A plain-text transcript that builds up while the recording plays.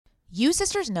You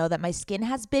sisters know that my skin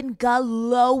has been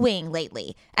glowing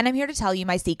lately, and I'm here to tell you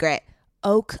my secret.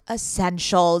 Oak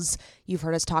Essentials. You've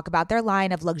heard us talk about their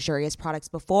line of luxurious products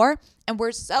before, and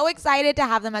we're so excited to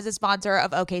have them as a sponsor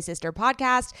of OK Sister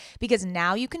Podcast because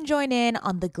now you can join in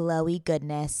on the glowy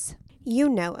goodness. You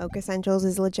know Oak Essentials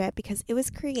is legit because it was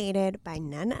created by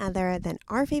none other than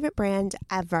our favorite brand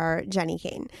ever, Jenni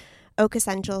Kayne. Oak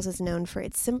Essentials is known for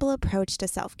its simple approach to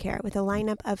self-care with a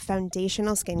lineup of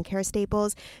foundational skincare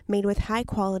staples made with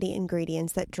high-quality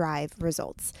ingredients that drive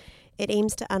results. It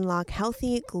aims to unlock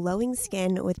healthy, glowing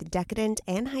skin with decadent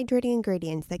and hydrating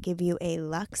ingredients that give you a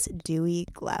luxe, dewy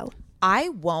glow. I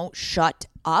won't shut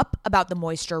up about the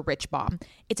Moisture Rich Balm.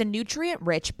 It's a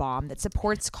nutrient-rich balm that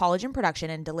supports collagen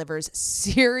production and delivers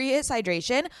serious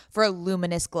hydration for a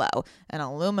luminous glow. And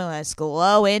a luminous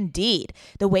glow indeed.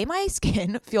 The way my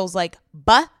skin feels like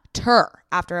butter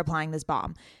after applying this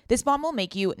balm. This balm will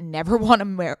make you never want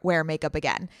to wear makeup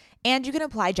again. And you can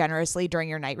apply generously during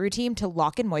your night routine to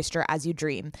lock in moisture as you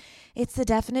dream. It's the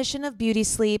definition of beauty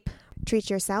sleep.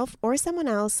 Treat yourself or someone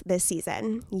else this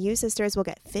season. You sisters will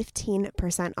get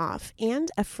 15% off and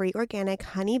a free organic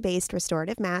honey-based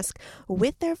restorative mask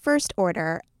with their first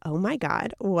order. Oh my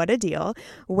God, what a deal.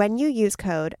 When you use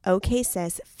code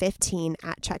OKSIS15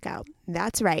 at checkout.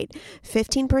 That's right,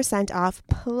 15% off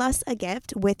plus a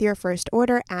gift with your first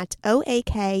order at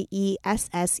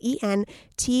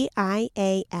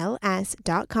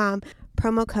OAKESSENTIALS.com.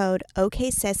 Promo code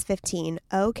OKSIS15,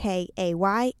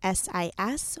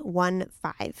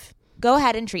 OKAYSIS15. Go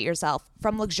ahead and treat yourself.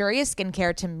 From luxurious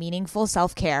skincare to meaningful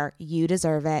self-care, you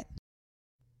deserve it.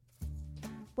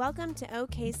 Welcome to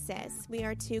OK Sis. We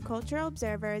are two cultural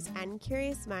observers and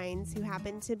curious minds who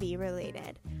happen to be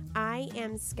related. I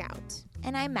am Scout.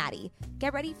 And I'm Maddie.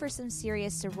 Get ready for some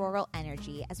serious sororal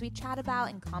energy as we chat about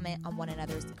and comment on one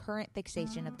another's current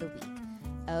fixation of the week.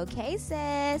 Okay,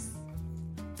 sis.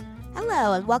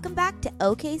 Hello, and welcome back to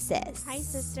OK Sis. Hi,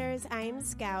 sisters. I'm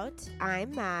Scout.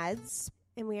 I'm Mads.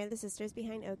 And we are the sisters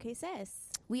behind OK Sis.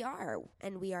 We are,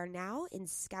 and we are now in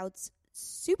Scout's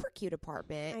super cute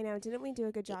apartment. I know. Didn't we do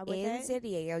a good job with it? In San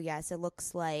Diego, yes. It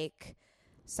looks like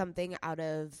something out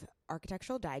of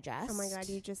Architectural Digest. Oh my God,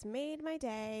 you just made my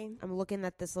day. I'm looking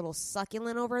at this little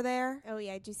succulent over there. Oh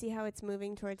yeah, do you see how it's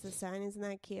moving towards the sun? Isn't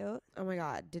that cute? Oh my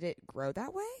God, did it grow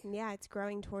that way? Yeah, it's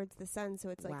growing towards the sun, so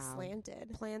it's like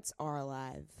slanted. Plants are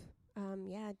alive.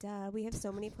 Yeah, duh. We have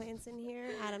so many plants in here.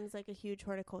 Adam's like a huge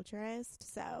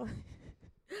horticulturist, so...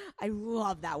 I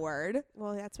love that word.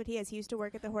 Well, that's what he is. He used to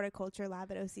work at the horticulture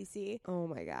lab at OCC. Oh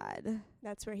my God.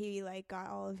 That's where he like got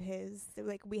all of his,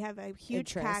 like, we have a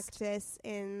huge cactus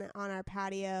on our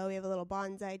patio. We have a little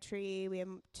bonsai tree. We have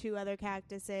 2 other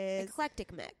cactuses.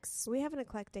 Eclectic mix. We have an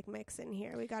eclectic mix in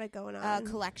here. We got it going on.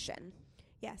 Collection.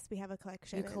 Yes, we have a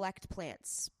collection. You collect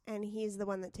plants. And he's the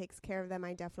one that takes care of them.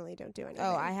 I definitely don't do anything.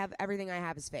 Oh, everything I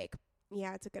have is fake.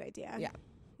 Yeah, it's a good idea. Yeah.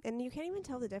 And you can't even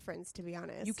tell the difference, to be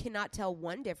honest. You cannot tell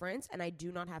one difference, and I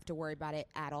do not have to worry about it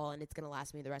at all, and it's going to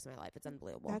last me the rest of my life. It's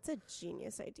unbelievable. That's a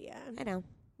genius idea. I know.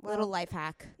 Well, little life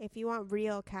hack. If you want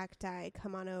real cacti,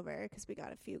 come on over, because we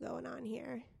got a few going on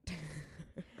here.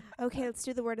 Okay, let's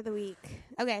do the word of the week.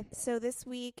 Okay. So this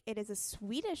week, it is a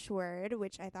Swedish word,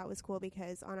 which I thought was cool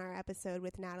because on our episode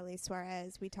with Natalie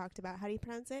Suarez, we talked about, how do you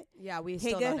pronounce it? Yeah, we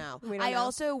still don't know. I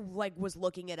also was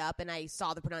looking it up and I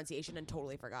saw the pronunciation and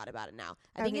totally forgot about it now.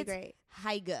 I think it's great.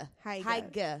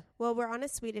 Hygge. Well, we're on a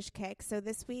Swedish kick. So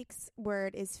this week's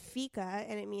word is fika,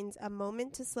 and it means a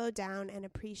moment to slow down and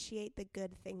appreciate the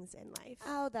good things in life.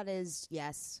 Oh, that is,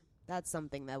 yes. That's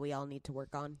something that we all need to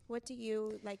work on. What do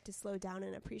you like to slow down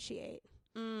and appreciate?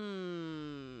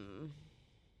 I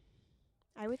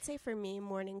would say for me,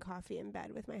 morning coffee in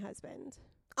bed with my husband.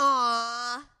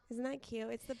 Aww. Isn't that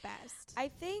cute? It's the best. I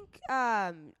think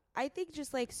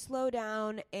just like slow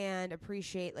down and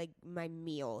appreciate like my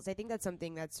meals. I think that's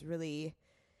something that's really,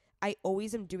 I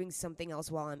always am doing something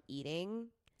else while I'm eating.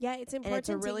 Yeah, it's important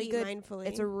to eat mindfully.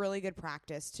 It's a really good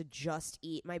practice to just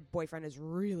eat. My boyfriend is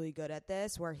really good at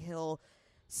this, where he'll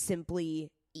simply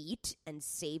eat and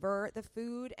savor the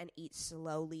food and eat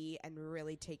slowly and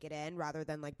really take it in rather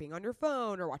than like being on your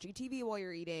phone or watching TV while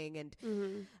you're eating. And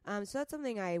so that's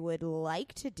something I would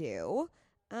like to do.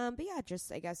 But yeah,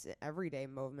 just I guess everyday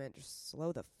movement, just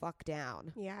slow the fuck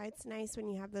down. Yeah, it's nice when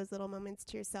you have those little moments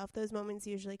to yourself. Those moments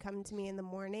usually come to me in the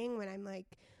morning when I'm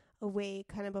like awake,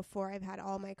 kind of before I've had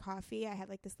all my coffee. I have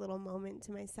like this little moment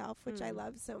to myself, which I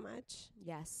love so much.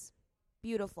 Yes.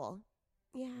 Beautiful.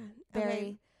 Yeah.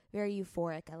 Very, very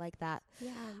euphoric. I like that. Yeah.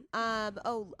 A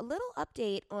little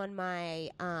update on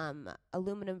my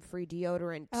aluminum-free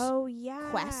deodorant. Oh, yeah.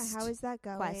 Quest. How is that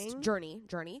going? Journey.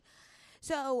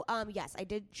 So, yes, I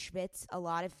did schwitz a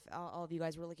lot if all of you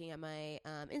guys were looking at my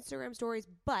Instagram stories,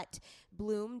 but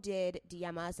Bloom did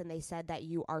DM us and they said that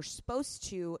you are supposed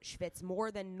to schwitz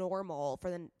more than normal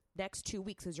for the next 2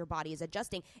 weeks as your body is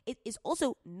adjusting. It is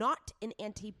also not an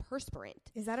antiperspirant.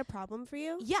 Is that a problem for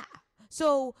you? Yeah.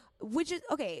 So, which is,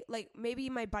 okay, like maybe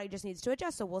my body just needs to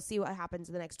adjust, so we'll see what happens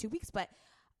in the next 2 weeks, but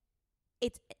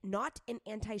it's not an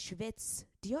anti-schwitz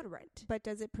deodorant. But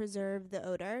does it preserve the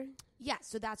odor? Yeah,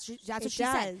 so that's what she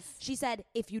said. She said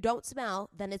if you don't smell,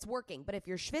 then it's working. But if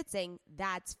you're schwitzing,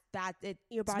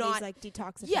 your body's not, like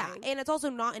detoxifying. Yeah, and it's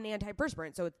also not an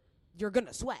antiperspirant, so you're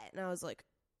gonna sweat. And I was like,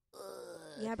 ugh.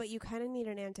 Yeah, but you kind of need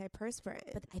an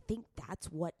antiperspirant. But I think that's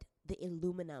what the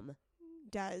aluminum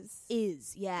does.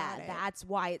 Is. Yeah, that's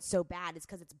why it's so bad. It's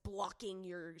because it's blocking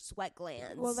your sweat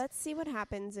glands. Well, let's see what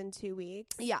happens in 2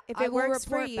 weeks. Yeah, if it works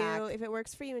for you, if it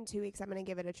works for you in 2 weeks, I'm going to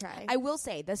give it a try. I will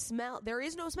say the smell. There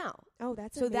is no smell. Oh,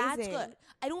 that's so amazing. That's good.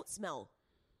 I don't smell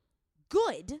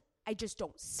good. I just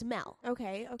don't smell.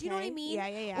 Okay. Do you know what I mean?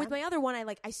 Yeah. With my other one,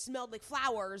 I smelled like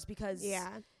flowers because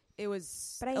it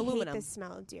was but I aluminum. hate the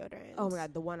smell of deodorant. Oh my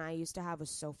God, the one I used to have was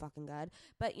so fucking good.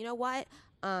 But you know what?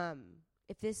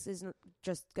 If this isn't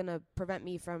just gonna prevent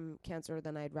me from cancer,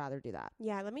 then I'd rather do that.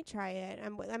 Yeah, let me try it.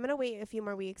 I'm gonna wait a few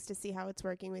more weeks to see how it's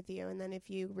working with you, and then if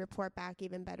you report back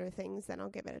even better things, then I'll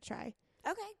give it a try.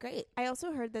 Okay, great. I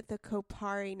also heard that the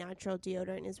Kopari natural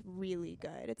deodorant is really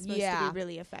good. It's supposed to be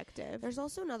really effective. There's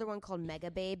also another one called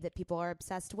Mega Babe that people are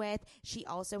obsessed with. She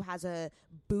also has a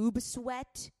boob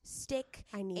sweat stick.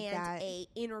 I need and that. a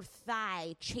inner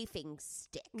thigh chafing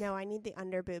stick. No, I need the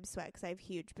under boob sweat because I have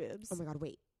huge boobs. Oh my God,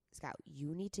 wait. Scout,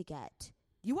 you need to get...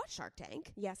 You watched Shark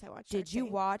Tank? Yes, I watched Shark Tank. Did you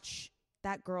watch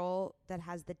that girl that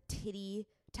has the titty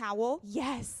towel?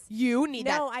 Yes. You need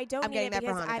that. No, I don't I'm need getting it that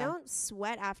for because Hanukkah. I don't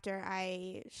sweat after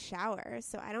I shower.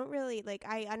 So I don't really,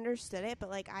 I understood it, but,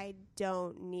 I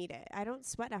don't need it. I don't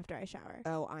sweat after I shower.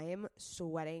 Oh, I am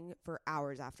sweating for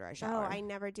hours after I shower. Oh, I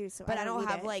never do. So but I don't need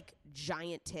have, it.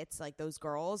 giant tits like those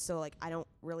girls. So, I don't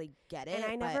really get it. And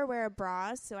I never wear a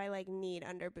bra, so I, need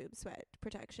under boob sweat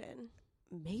protection.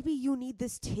 Maybe you need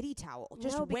this titty towel.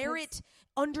 Just No, wear it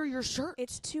under your shirt.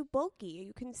 It's too bulky.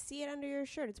 You can see it under your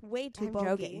shirt. It's way too I'm bulky.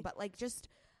 joking, but just,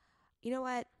 you know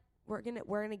what? We're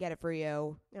gonna get it for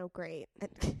you. Oh, great.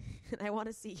 And I want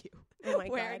to see you. Oh my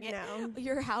wearing God, it.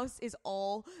 Your house is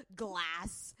all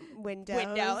glass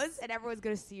windows, and everyone's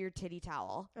gonna see your titty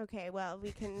towel. Okay, well,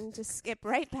 we can just skip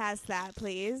right past that,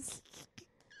 please.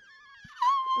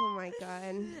 Oh my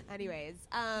God. Anyways,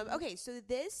 okay, so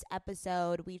this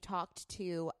episode we talked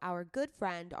to our good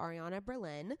friend Ariana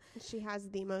Berlin. She has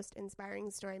the most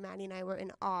inspiring story. Maddie and I were in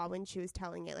awe when she was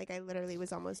telling it. I literally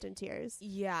was almost in tears.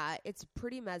 Yeah, it's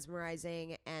pretty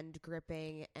mesmerizing and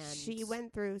gripping. And she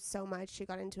went through so much. She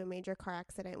got into a major car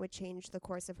accident which changed the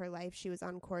course of her life. She was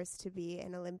on course to be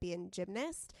an Olympian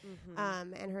gymnast.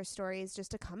 Mm-hmm. And her story is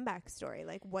just a comeback story.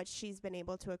 What she's been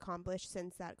able to accomplish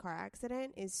since that car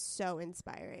accident is so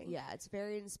inspiring. Yeah, it's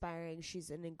very inspiring.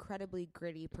 She's an incredibly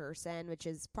gritty person, which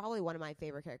is probably one of my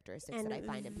favorite characteristics that I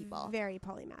find in people. Very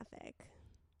polymathic.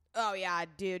 Oh, yeah,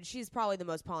 dude. She's probably the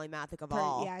most polymathic of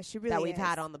all. Yeah, she really that we've is.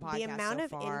 had on the podcast. The amount so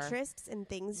of far. interests and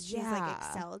things she's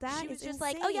excelled at. She was is just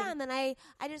insane. oh yeah, and then I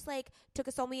just took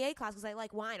a sommelier class because I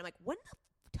like wine. I'm like, when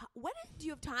do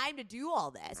you have time to do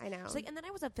all this? I know. She's and then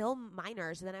I was a film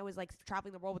minor, so then I was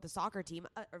traveling the world with the soccer team,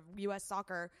 U.S.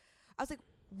 soccer. I was like,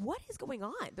 what is going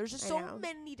on? There's just so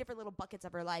many different little buckets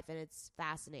of her life, and it's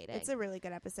fascinating. It's a really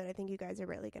good episode. I think you guys are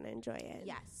really going to enjoy it.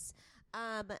 Yes.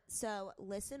 So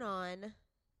listen on,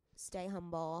 stay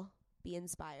humble, be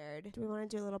inspired. Do we want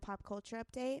to do a little pop culture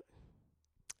update?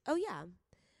 Oh,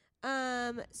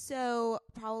 yeah. So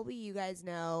probably you guys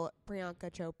know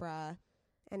Priyanka Chopra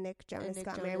and Nick Jonas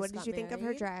got married. What did you think of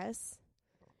her dress?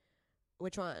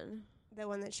 Which one? The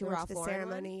one that she wore to the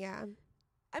ceremony, yeah.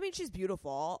 I mean, she's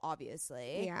beautiful,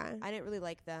 obviously. Yeah. I didn't really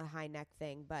like the high neck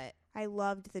thing, but... I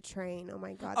loved the train. Oh,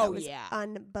 my God. That was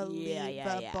unbelievable.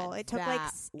 Yeah. It took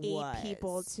that 8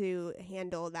 people to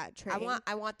handle that train.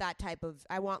 I want that type of...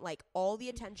 I want, all the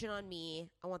attention on me.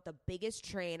 I want the biggest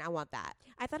train. I want that.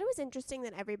 I thought it was interesting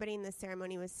that everybody in the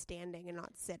ceremony was standing and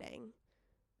not sitting.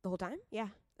 The whole time? Yeah.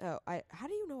 Oh, how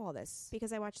do you know all this?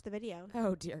 Because I watched the video.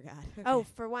 Oh, dear God. Okay. Oh,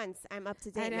 for once, I'm up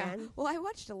to date, I know. man. Well, I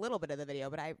watched a little bit of the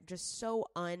video, but I'm just so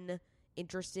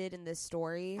uninterested in this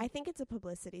story. I think it's a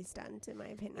publicity stunt, in my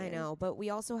opinion. I know, but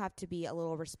we also have to be a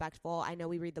little respectful. I know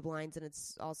we read the blinds and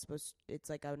it's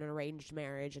like an arranged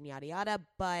marriage and yada yada,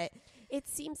 but it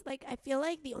seems like, I feel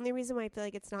like the only reason why I feel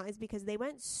like it's not is because they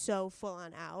went so full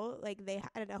on out. They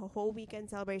had a whole weekend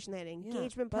celebration. They had an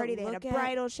engagement party. They had a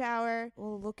bridal shower.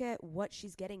 Well, look at what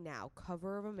she's getting now.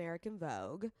 Cover of American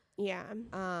Vogue.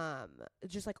 Yeah.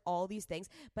 Just like all these things.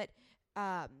 But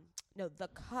no, The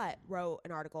Cut wrote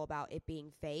an article about it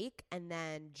being fake, and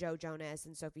then Joe Jonas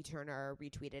and Sophie Turner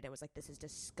retweeted and was like, "This is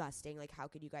disgusting. Like, how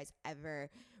could you guys ever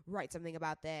write something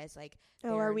about this? Like,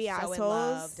 are we so assholes? in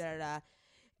love, da, da, da."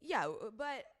 Yeah,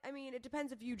 but I mean, it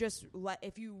depends if you just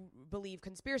if you believe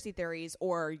conspiracy theories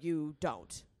or you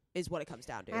don't. Is what it comes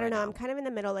down to. I don't know. I'm kind of in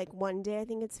the middle. Like one day I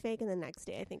think it's fake, and the next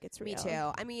day I think it's real. Me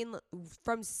too. I mean,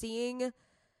 from seeing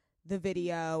the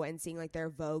video and seeing like their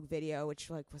Vogue video, which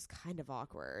like was kind of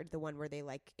awkward, the one where they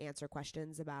like answer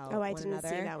questions about I one didn't another.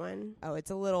 see that one. Oh,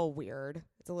 it's a little weird.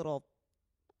 It's a little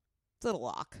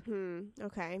lock.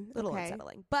 Okay. Little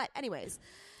unsettling. But anyways,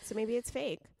 so maybe it's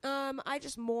fake. I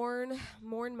just mourn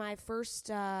my first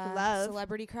love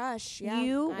celebrity crush. Yeah,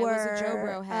 you I were was a Joe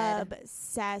Bro head.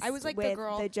 obsessed. I was like with the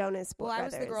girl, the Jonas Well,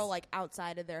 Brothers. I was the girl like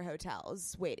outside of their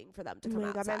hotels waiting for them to Oh come my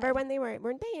outside. God, remember when they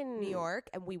weren't they in New York,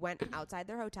 and we went outside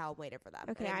their hotel and waited for them.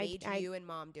 Okay, and I made you and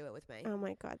Mom do it with me. Oh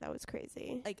my God, that was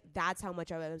crazy. Like, that's how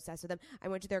much I was obsessed with them. I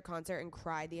went to their concert and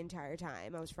cried the entire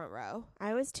time. I was front row.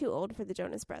 I was too old for the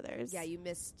Jonas Brothers. Yeah, you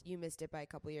missed it by a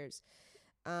couple years.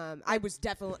 I was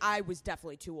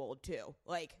definitely too old too.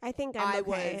 Like, I think I'm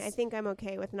okay. I think I'm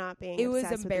okay with not being. It was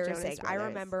obsessed with the Jonas embarrassing. I Brothers.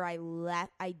 remember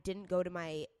I didn't go to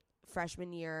my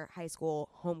freshman year high school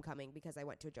homecoming because I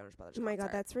went to a Jonas Brothers Oh my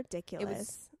concert. God, that's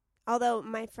ridiculous. Although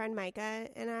my friend Micah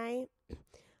and I,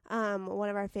 one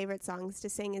of our favorite songs to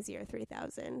sing is Year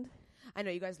 3000. I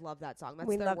know you guys love that song. That's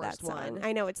we their love worst that song. one.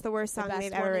 I know it's the worst song the best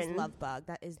they've one ever is written. Love Bug.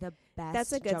 That is the best.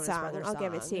 That's a good Jonas song. Brothers I'll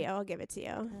give it to you. I'll give it to you.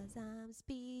 'Cause I'm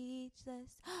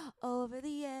speechless, over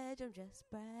the edge. I'm just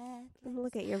breathless.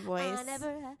 Look at your voice. I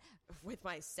never had, with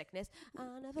my sickness.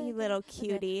 I never You little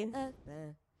cutie. Love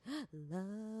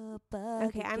Bug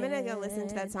Okay, I'm gonna go listen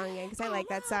to that again. song again because I like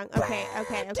that song. Okay.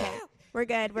 We're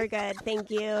good. Thank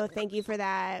you for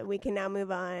that. We can now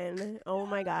move on. Oh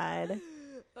my God.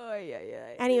 Oh, yeah.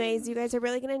 Anyways, you guys are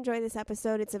really going to enjoy this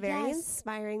episode. It's a very Yes.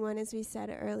 inspiring one, as we said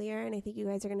earlier, and I think you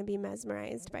guys are going to be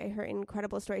mesmerized by her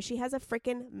incredible story. She has a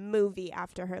freaking movie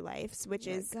after her life, which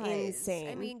is insane.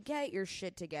 I mean, get your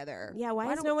shit together. Yeah, why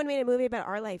has no one made a movie about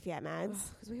our life yet,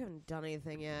 Mads? Because we haven't done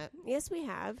anything yet. Yes, we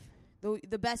have.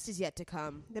 The best is yet to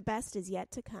come. The best is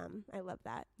yet to come. I love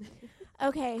that.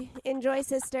 Okay, enjoy,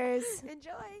 sisters.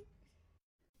 Enjoy.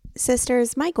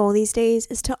 Sisters, my goal these days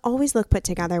is to always look put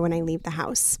together when I leave the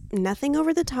house. Nothing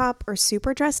over the top or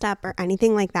super dressed up or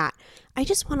anything like that. I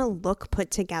just want to look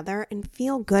put together and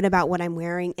feel good about what I'm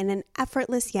wearing in an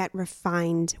effortless yet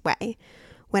refined way.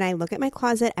 When I look at my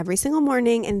closet every single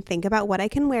morning and think about what I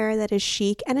can wear that is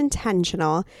chic and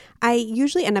intentional, I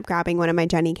usually end up grabbing one of my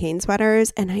Jenni Kayne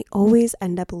sweaters, and I always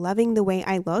end up loving the way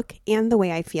I look and the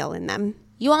way I feel in them.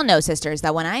 You all know, sisters,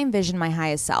 that when I envision my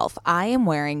highest self, I am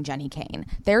wearing Jenni Kayne.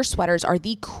 Their sweaters are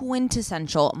the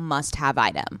quintessential must-have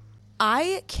item.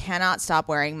 I cannot stop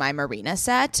wearing my Marina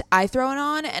set. I throw it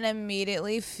on and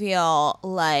immediately feel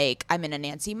like I'm in a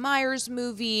Nancy Meyers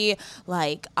movie,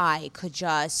 like I could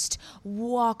just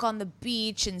walk on the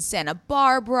beach in Santa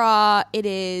Barbara. It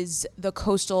is the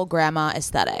coastal grandma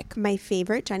aesthetic. My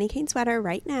favorite Jenni Kayne sweater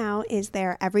right now is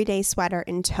their everyday sweater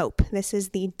in taupe. This is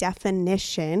the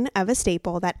definition of a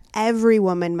staple that every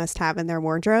woman must have in their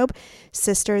wardrobe.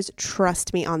 Sisters,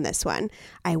 trust me on this one.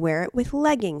 I wear it with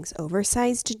leggings,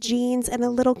 oversized jeans, and a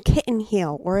little kitten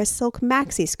heel or a silk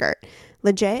maxi skirt.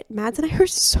 Legit, Mads and I are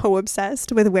so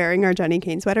obsessed with wearing our Jenni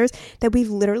Kayne sweaters that we've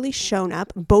literally shown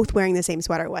up both wearing the same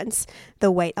sweater once.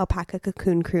 The white alpaca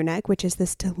cocoon crew neck, which is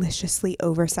this deliciously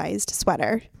oversized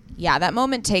sweater. Yeah, that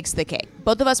moment takes the cake.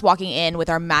 Both of us walking in with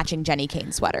our matching Jenni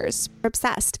Kayne sweaters. We're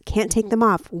obsessed. Can't take them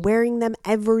off. Wearing them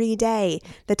every day.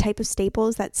 The type of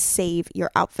staples that save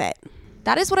your outfit.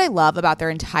 That is what I love about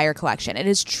their entire collection. It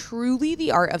is truly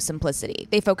the art of simplicity.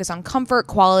 They focus on comfort,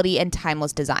 quality, and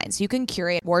timeless designs. You can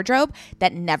curate a wardrobe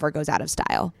that never goes out of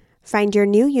style. Find your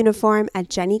new uniform at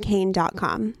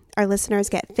jennikayne.com. Our listeners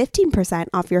get 15%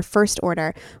 off your first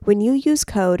order when you use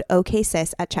code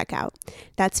OKSIS at checkout.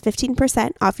 That's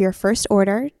 15% off your first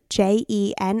order,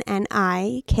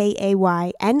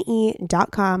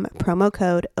 JENNIKAYNE.com, promo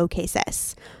code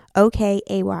OKSIS.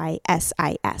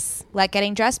 OKAYSIS. Let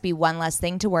getting dressed be one less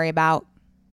thing to worry about.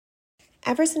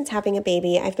 Ever since having a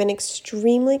baby, I've been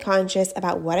extremely conscious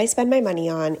about what I spend my money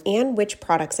on and which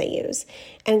products I use.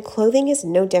 And clothing is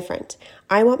no different.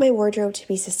 I want my wardrobe to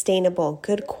be sustainable,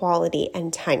 good quality,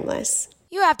 and timeless.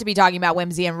 You have to be talking about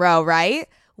Whimsy and Row, right?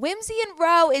 Whimsy and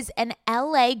Row is an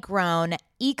LA-grown,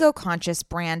 eco-conscious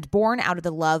brand born out of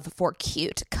the love for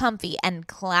cute, comfy, and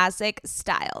classic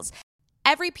styles.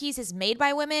 Every piece is made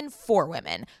by women for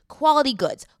women. Quality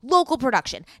goods, local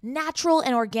production, natural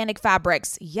and organic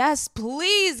fabrics. Yes,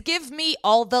 please give me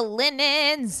all the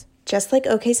linens. Just like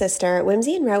OK Sister,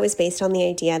 Whimsy and Row is based on the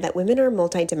idea that women are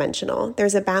multidimensional.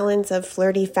 There's a balance of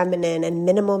flirty feminine and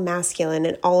minimal masculine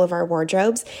in all of our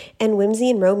wardrobes, and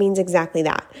Whimsy and Row means exactly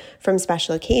that. From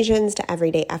special occasions to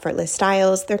everyday effortless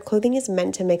styles, their clothing is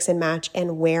meant to mix and match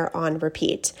and wear on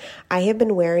repeat. I have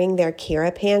been wearing their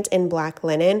Kira pant in black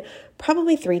linen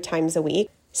probably 3 times a week.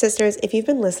 Sisters, if you've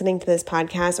been listening to this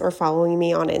podcast or following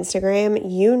me on Instagram,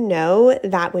 you know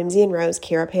that Whimsy and Row's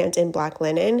Kira pant in black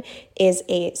linen is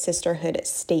a sisterhood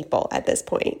staple at this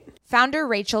point. Founder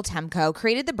Rachel Temko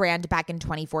created the brand back in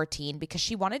 2014 because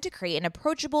she wanted to create an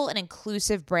approachable and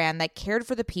inclusive brand that cared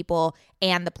for the people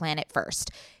and the planet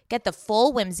first. Get the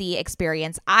full Whimsy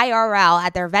experience IRL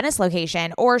at their Venice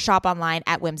location or shop online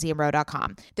at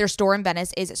whimsyandrow.com. Their store in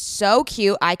Venice is so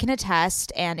cute, I can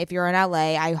attest, and if you're in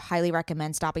LA, I highly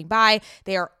recommend stopping by.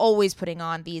 They are always putting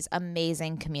on these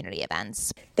amazing community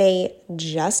events. They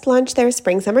just launched their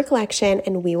spring-summer collection,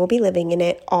 and we will be living in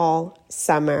it all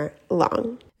summer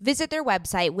long. Visit their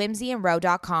website,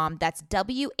 whimsyandrow.com. That's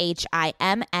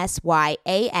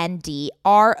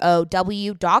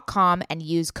WHIMSYANDROW.com and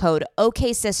use code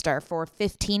OKSister for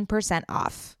 15%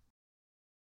 off.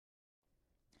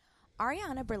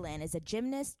 Ariana Berlin is a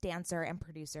gymnast, dancer, and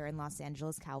producer in Los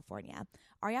Angeles, California.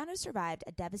 Ariana survived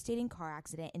a devastating car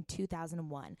accident in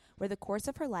 2001, where the course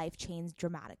of her life changed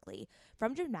dramatically.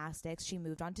 From gymnastics, she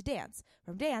moved on to dance.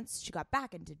 From dance, she got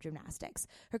back into gymnastics.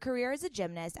 Her career as a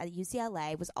gymnast at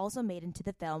UCLA was also made into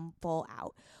the film Full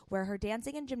Out, where her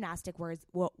dancing and gymnastic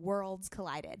worlds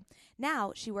collided.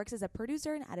 Now, she works as a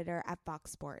producer and editor at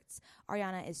Fox Sports.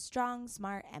 Ariana is strong,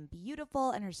 smart, and beautiful,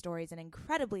 and her story is an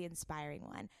incredibly inspiring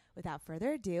one. Without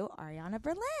further ado, Ariana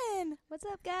Berlin. What's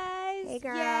up, guys? Hey,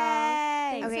 girl. Yay!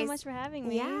 Thanks Okay, so much for having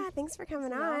me. Yeah, thanks for coming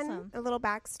This is on. awesome. A little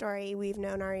backstory. We've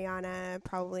known Ariana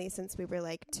probably since we were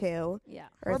like 2 Yeah.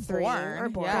 or Or 3. born, Or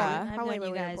born. yeah. I've Probably known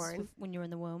you when we were guys born. when you were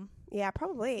in the womb. Yeah,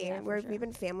 probably. Yeah, for sure. We've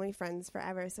been family friends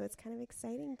forever, so it's kind of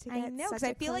exciting to get I know, because such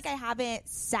I a feel like close- I haven't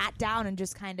sat down and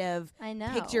just kind of I know.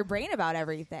 picked your brain about We've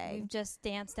everything. just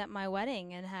danced at my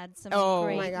wedding and had some Oh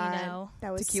great, my God. you know,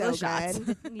 That was Tequila so shots.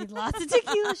 good. need lots of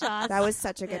tequila shots. That was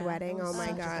such a good Yeah, wedding. it Oh was my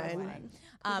such a good God. wedding.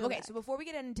 Go Okay, back. so before we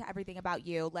get into everything about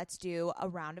you, let's do a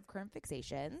round of current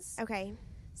fixations. Okay.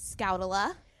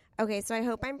 Scoutala. Okay, so I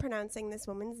hope I'm pronouncing this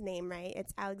woman's name right.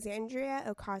 It's Alexandria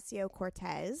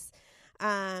Ocasio-Cortez.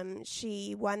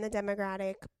 She won the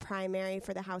Democratic primary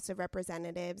for the House of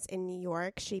Representatives in New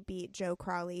York. She beat Joe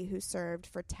Crowley, who served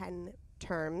for 10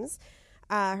 terms.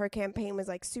 Her campaign was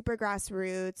like super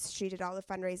grassroots. She did all the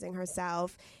fundraising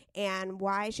herself. And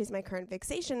why she's my current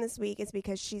fixation this week is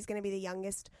because she's going to be the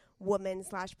youngest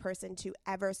woman/person to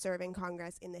ever serve in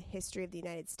Congress in the history of the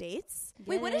United States.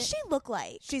 Wait, Get what does it? she look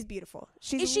like? She's beautiful.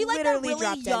 She's Is she like a literally really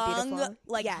drop dead young, beautiful.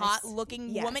 like Yes. hot-looking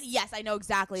Yes. woman? Yes, I know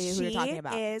exactly who you're talking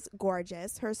about. She is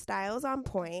gorgeous. Her style's on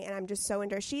point, and I'm just so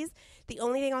into her. The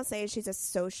only thing I'll say is she's a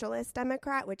socialist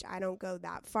Democrat, which I don't go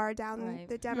that far down Right.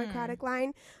 the Democratic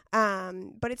line.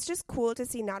 But it's just cool to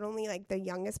see not only like the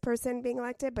youngest person being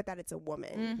elected, but that it's a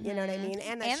woman. You know what I mean?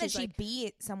 And that she's she like,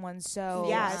 beat someone so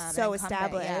so incumbent,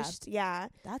 established. Yeah.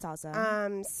 That's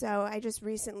awesome. So I just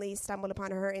recently stumbled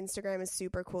upon her. Instagram is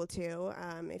super cool too.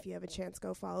 If you have a chance,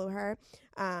 go follow her.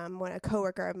 When a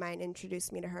coworker of mine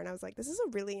introduced me to her, and I was like, this is a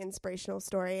really inspirational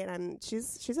story, and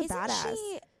she's a Isn't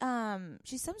badass.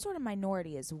 she's some sort of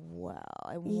minority as well.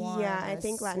 I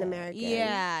think Latin American.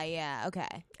 Yeah.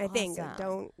 Okay. I think.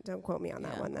 Awesome. Don't quote me on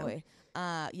that Yeah, one though. boy.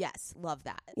 Yes, love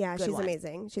that. Yeah, Good she's one.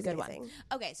 amazing. She's Good one. amazing.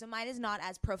 Okay, so mine is not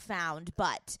as profound,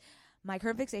 but my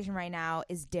current fixation right now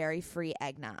is dairy-free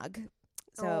eggnog.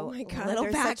 So, Oh my God, little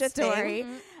there's such a backstory.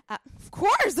 thing? Of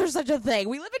course, there's such a thing.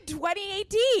 We live in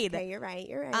 2018. Okay, you're right.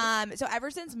 So ever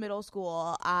since middle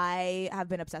school, I have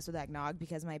been obsessed with eggnog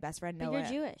because my best friend But Noah. you're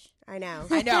Jewish. I know.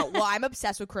 I know. Well, I'm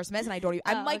obsessed with Christmas, and I don't.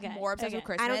 I'm Oh, like okay. more obsessed Okay. with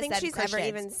Christmas. I don't think than she's Christians. ever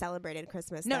even celebrated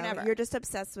Christmas. No, though. never. You're just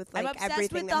obsessed with I'm like obsessed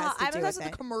everything with that has to I'm do obsessed with with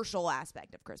it. the commercial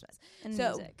aspect of Christmas. And the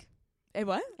So- music. And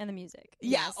what? And the music.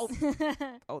 Yeah.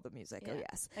 Yes. Oh, the music. Oh, Yeah.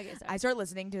 yes. Okay, sorry. I started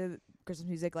listening to Christmas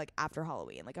music like after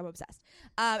Halloween. Like I'm obsessed.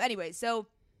 Anyway, so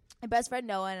my best friend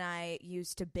Noah and I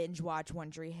used to binge watch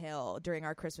One Tree Hill during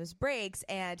our Christmas breaks,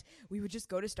 and we would just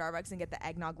go to Starbucks and get the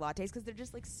eggnog lattes because they're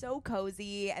just like so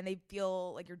cozy and they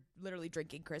feel like you're literally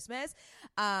drinking Christmas.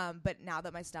 But now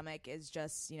that my stomach is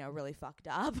just really fucked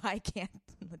up, I can't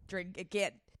drink. I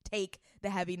can't take the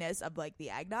heaviness of like the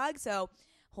eggnog. So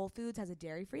Whole Foods has a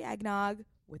dairy-free eggnog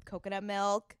with coconut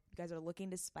milk. You guys are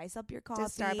looking to spice up your coffee.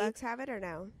 Does Starbucks have it or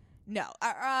no? No.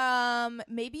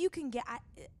 Maybe you can get.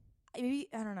 maybe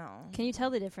I don't know. Can you tell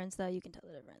the difference though? You can tell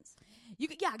the difference. You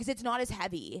can, yeah, because it's not as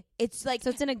heavy. It's like So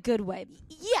it's in a good way.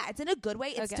 yeah, it's in a good way.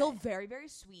 It's Okay. still very, very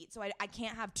sweet. So I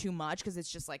can't have too much because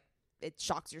it's just like it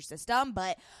shocks your system.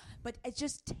 But it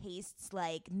just tastes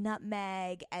like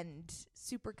nutmeg and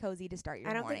super cozy to start your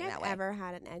I don't morning think that I've way. ever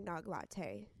had an eggnog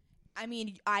latte. I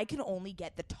mean, I can only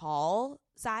get the tall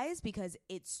size because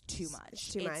it's too much.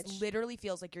 It's too It much. literally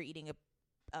feels like you're eating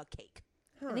a cake.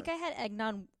 I think I had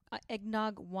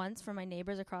eggnog once from my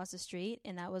neighbors across the street,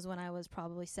 and that was when I was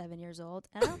probably 7 years old.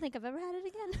 And I don't think I've ever had it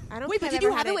again. I don't Wait, think but I've did you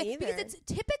ever have had it? it Wait, because either. it's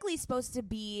typically supposed to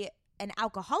be an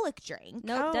alcoholic drink.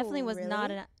 No, it definitely Oh, was not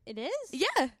really? an. It is.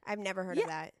 Yeah. I've never heard Yeah. of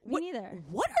that. Me What- neither.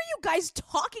 What are you guys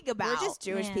talking about? We're just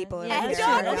Jewish Man. people. Yeah, over here.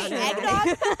 Eggnog, sure,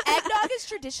 okay, sure. eggnog is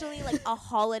traditionally like a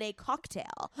holiday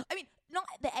cocktail. I mean, not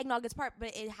the eggnog is part,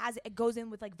 but it goes in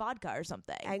with like vodka or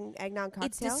something. Eggnog cocktail.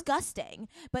 It's disgusting.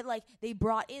 But like they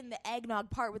brought in the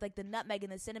eggnog part with like the nutmeg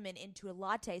and the cinnamon into a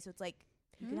latte, so it's like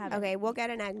you can have Okay, we'll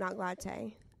get an eggnog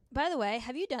latte. By the way,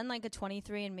 have you done like a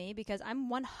 23andMe? Because I'm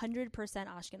 100%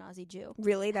 Ashkenazi Jew.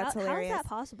 Really, that's How hilarious. is that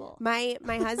possible? My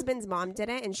husband's mom did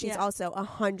it, and she's Yeah. also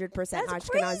 100% That's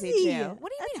Ashkenazi crazy. Jew. What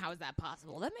do you mean? How is that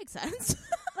possible? That makes sense.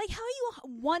 Like how are you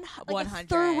like 100, a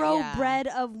thoroughbred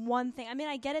of one thing? I mean,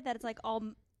 I get it that it's like all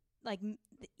the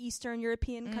Eastern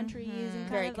European countries and kind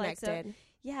Very of like so. connected.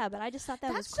 Yeah, but I just thought that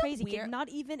was That's so crazy. weird. Not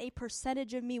even a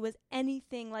percentage of me was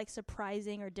anything like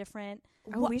surprising or different.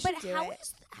 Oh, we should but do how it.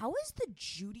 how is the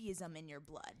Judaism in your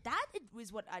blood? That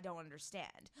was what I don't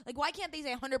understand. Like, why can't they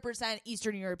say 100%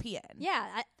 Eastern European?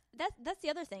 Yeah, that's the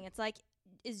other thing. It's like,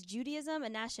 is Judaism a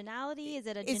nationality? Is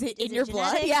it a Is gen- it in is your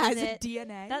blood? genetics? Yeah, Is is it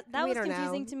DNA? That We was don't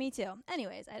confusing know. to me too.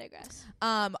 Anyways, I digress.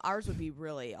 Ours would be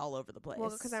really all over the place. Well,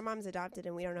 because our mom's adopted,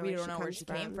 and we don't know, we where, don't she know comes where she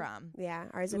came from. Yeah,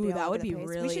 ours would Ooh, be all that over would the be place.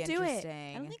 really We should do it.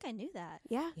 interesting. I don't think I knew that.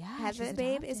 Yeah, Yeah, she's Heather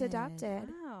Babe is adopted.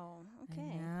 adopted. Wow.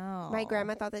 Okay. My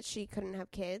grandma thought that she couldn't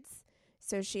have kids,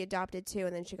 so she adopted 2,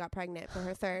 and then she got pregnant for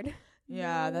her 3rd.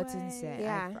 Yeah, No that's way. insane.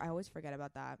 Yeah. I always forget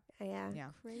about that. Yeah. Yeah.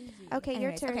 Crazy. Okay,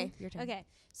 Anyways, your turn. Okay, your turn. Okay.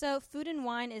 So food and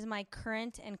wine is my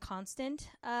current and constant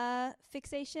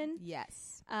fixation.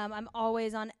 Yes. I'm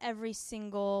always on every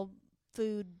single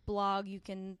food blog you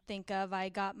can think of. I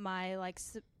got my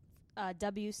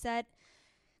WSET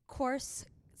course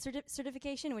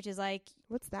certification, which is like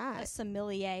What's a that?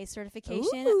 sommelier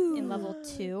certification in level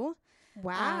 2.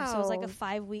 Wow. So it was like a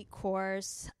 5-week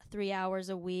course, 3 hours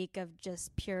a week of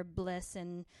just pure bliss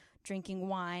and drinking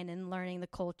wine and learning the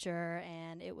culture,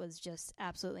 and it was just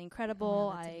absolutely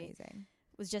incredible. That's I amazing.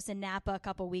 was just in Napa a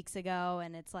couple weeks ago,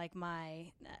 and it's like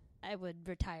I would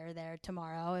retire there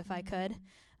tomorrow if I could.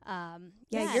 yeah,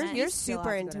 and you're still have super to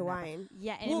go into to Napa. wine.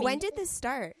 yeah. And I Well, mean, when did this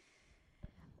start?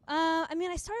 I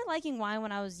mean, I started liking wine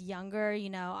when I was younger. You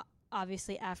know,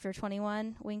 obviously after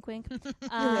 21. Wink, wink.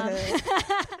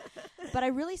 But I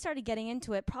really started getting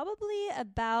into it probably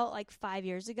about like 5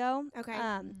 years ago. Okay.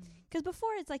 Because before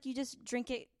it's like you just drink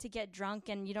it to get drunk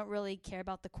and you don't really care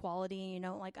about the quality and you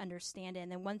don't like understand it. And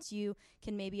then once you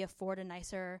can maybe afford a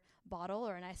nicer bottle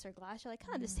or a nicer glass, you're like,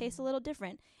 this tastes a little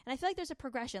different. And I feel like there's a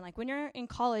progression. Like when you're in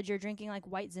college, you're drinking like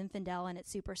white Zinfandel and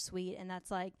it's super sweet and that's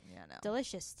like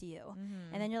delicious to you.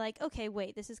 And then you're like, okay,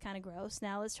 wait, this is kind of gross.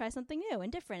 Now let's try something new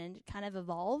and different, and it kind of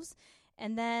evolves.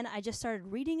 And then I just started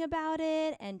reading about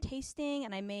it and tasting,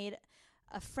 and I made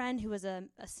a friend who was a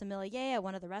sommelier at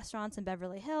one of the restaurants in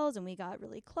Beverly Hills, and we got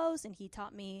really close, and he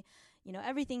taught me, you know,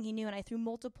 everything he knew, and I threw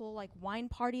multiple like wine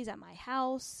parties at my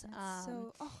house.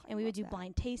 And we would do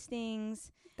blind tastings.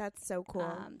 That's so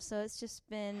cool. So it's just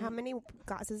been How many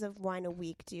glasses of wine a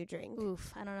week do you drink?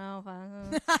 Oof, I don't know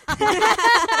if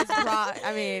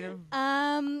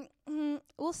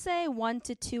we'll say 1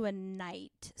 to 2 a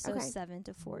night, so Okay. 7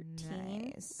 to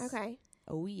 14. Nice. Okay.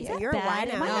 Oh Is yeah. that You're a bad?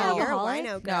 wino. Am I No. an You're a alcoholic?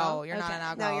 wino girl. No, you're not Okay. an No,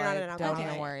 alcoholic. you're not an Don't alcoholic.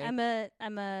 even worry. I'm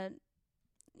a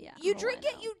yeah. You I'm a drink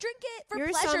it. wino. You drink it for You're a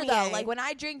pleasure, though. sommelier. Like when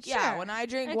I drink, Sure. when I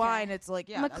drink Okay. wine, it's like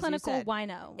I'm a as you clinical said.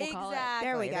 wino. We'll call it. Exactly.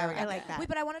 There we go. I like that. Wait,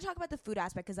 but I want to talk about the food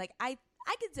aspect because, like, I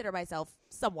consider myself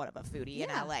somewhat of a foodie in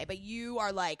Yeah. LA, but you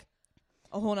are like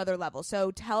a whole nother level.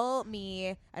 So tell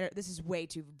me, this is way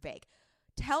too vague.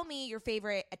 Tell me your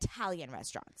favorite Italian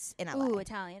restaurants in LA. Ooh,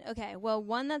 Italian. Okay. Well,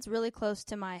 one that's really close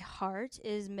to my heart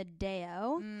is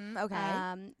Medeo.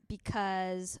 Okay.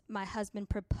 Because my husband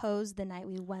proposed the night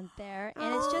we went there,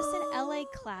 and it's just an LA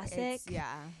classic.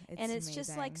 It's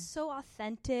just like so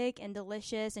authentic and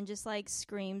delicious, and just like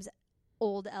screams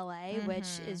old LA,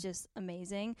 which is just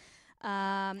amazing.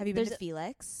 Have you been to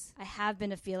Felix? I have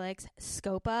been to Felix.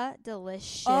 Scopa,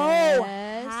 delicious. Oh,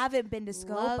 haven't been to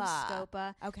Scopa. Love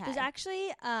Scopa. Okay. There's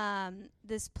actually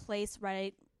this place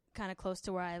right kind of close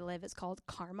to where I live. It's called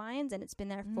Carmine's, and it's been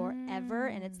there forever.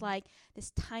 And it's like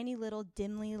this tiny little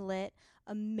dimly lit,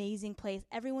 amazing place.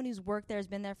 Everyone who's worked there has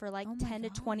been there for like 10 to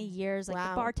 20 years. Like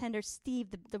the bartender, Steve,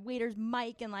 the waiter's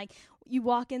Mike, and like you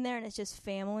walk in there and it's just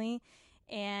family.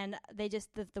 And they just,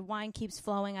 the wine keeps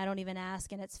flowing. I don't even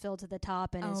ask, and it's filled to the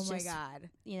top. And it's just,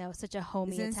 you know, such a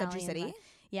homey Italian. Is it in Century City?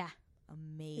 Yeah.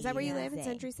 Amazing. Is that where you live, in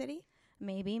Century City?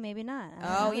 Maybe, maybe not.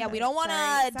 Oh, yeah. We don't want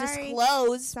to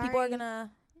disclose. Sorry. People are going to,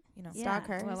 you know, stalk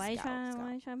her. Well, why are you trying to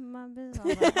put my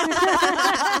business?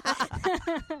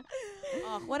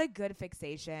 Oh, what a good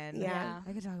fixation. Yeah.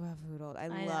 I could talk about food all day.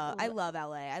 I love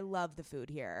LA. I love the food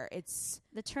here.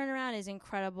 The turnaround is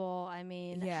incredible. I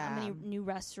mean, how many new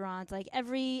restaurants? Like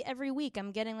every week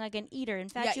I'm getting like an Eater,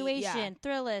 Infatuation,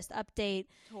 Thrillist update.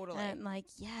 Totally. And I'm like,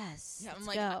 yes, let's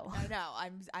like, go. No,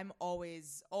 I'm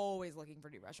always looking for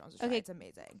new restaurants to try. It's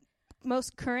amazing.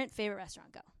 Most current favorite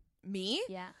restaurant, go. Me?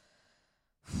 Yeah.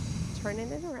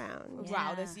 Turning it around.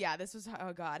 Wow, this was,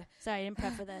 oh God. Sorry, I didn't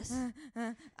prep for this.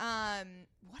 What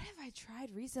have I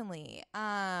tried recently?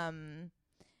 I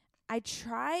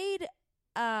tried,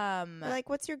 like,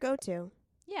 what's your go-to?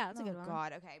 Yeah, that's a good one. Oh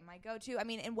God, okay. My go-to, I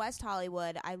mean, in West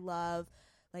Hollywood, I love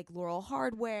like Laurel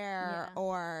Hardware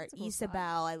or cool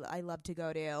Isabel. I love to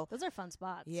go to. Those are fun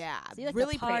spots. Yeah, so like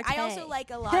really pretty. I also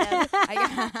like a lot of.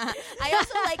 I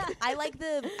like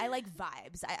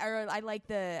vibes. I like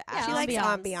the. She likes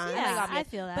ambiance. Yeah, I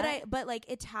feel that. But like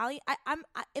Italian,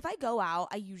 if I go out,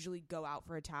 I usually go out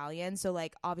for Italian. So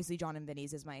like obviously John and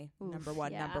Vinny's is my number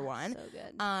one. So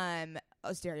good.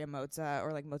 Osteria Mozza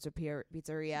or like Mozza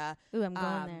Pizzeria. Ooh, I'm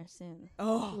going there soon.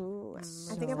 Oh,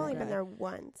 I think I've only been there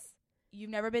once. You've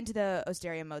never been to the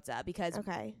Osteria Mozza because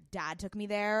Dad took me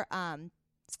there.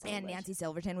 And Nancy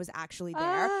Silverton was actually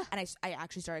there, and I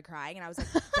actually started crying, and I was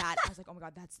like, "Dad," I was like, "Oh my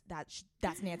God,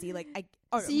 that's Nancy!" Like,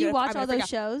 you watch all those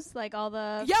shows, like all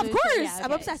the of course, yeah, okay.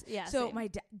 I'm obsessed. Yeah, so same. my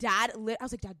dad, I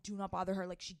was like, "Dad, do not bother her.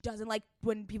 Like, she doesn't like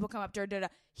when people come up to her."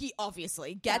 He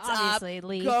obviously gets up,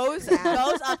 Lee. goes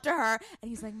up to her, and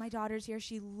he's like, "My daughter's here.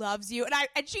 She loves you."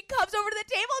 And she comes over to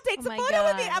the table, and takes a photo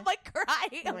with me. I'm like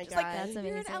crying. I'm just like, that's "You're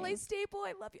amazing. an LA staple.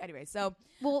 I love you." Anyway, so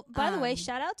by the way,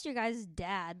 shout out to your guys'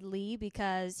 dad, Lee,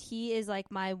 because he is like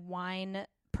my wine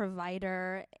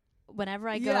provider. Whenever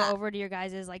I go over to your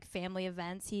guys' like family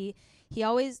events, he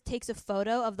always takes a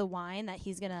photo of the wine that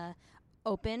he's gonna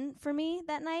open for me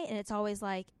that night, and it's always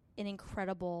like an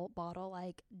incredible bottle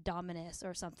like Dominus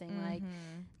or something like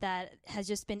that has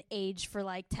just been aged for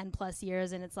like 10 plus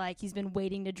years, and it's like he's been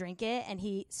waiting to drink it, and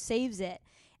he saves it.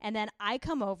 And then I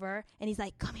come over, and he's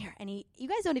like, "Come here," and you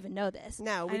guys don't even know this.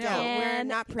 No, we don't. We're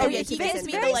not privy to gets this.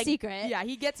 me very the, like, secret. Yeah,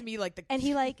 he gets me like the and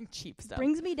he like cheap stuff.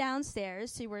 brings me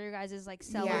downstairs to where your guys' like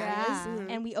cellar Yes. is,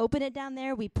 and we open it down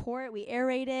there, we pour it, we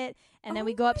aerate it, and then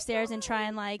we go upstairs and try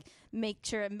and like make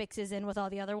sure it mixes in with all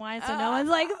the other wines, so no one's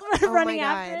like running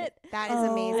after it. That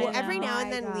is amazing. Every now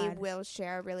and then God. Lee will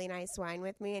share a really nice wine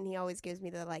with me, and he always gives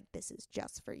me the like, "This is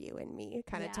just for you and me"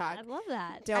 kind of talk. I love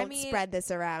that. Don't spread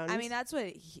this around. I mean, that's what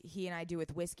he and I do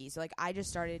with whiskey. So like, I just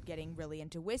started getting really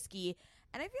into whiskey,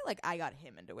 and I feel like I got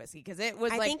him into whiskey because it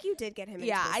was. I think you did get him.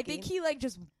 Yeah, into whiskey. I think he like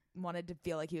just wanted to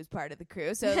feel like he was part of the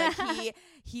crew. So like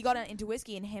he got into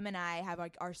whiskey, and him and I have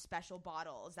like our special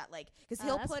bottles that like because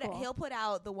he'll put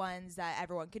out the ones that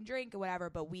everyone can drink or whatever,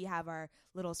 but we have our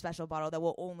little special bottle that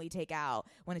we'll only take out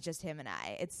when it's just him and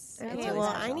I. It's okay. really Well,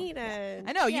 special. I need a.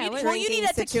 I know you need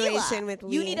a tequila. Situation with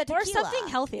Lee. You need a tequila or something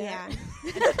healthier. Yeah.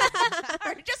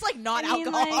 or just like not I mean,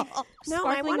 alcohol. No,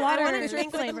 I want water to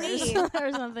drink with flavors Lee.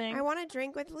 or something. I want to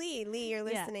drink with Lee. Lee, you're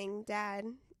listening, Dad.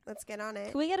 Let's get on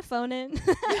it. Can we get a phone in?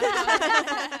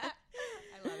 I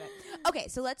love it. Okay,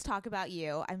 so let's talk about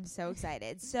you. I'm so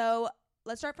excited. So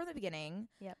let's start from the beginning.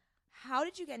 Yep. How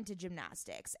did you get into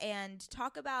gymnastics? And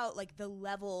talk about like the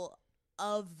level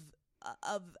of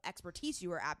expertise you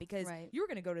were at, because you were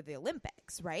going to go to the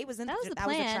Olympics, right? That was the plan.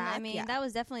 Was the track? I mean, that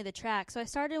was definitely the track. So I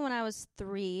started when I was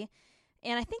 3,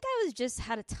 and I think I was just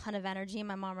had a ton of energy.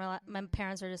 My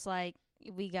parents were just like,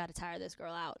 "We got to tire this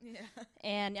girl out." Yeah.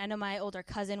 And I know my older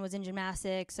cousin was in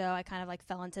gymnastics, so I kind of like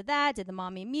fell into that, did the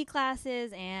Mommy and Me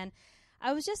classes, and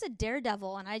I was just a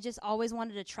daredevil, and I just always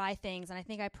wanted to try things, and I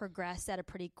think I progressed at a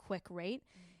pretty quick rate.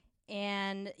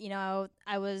 And, you know,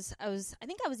 I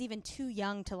think I was even too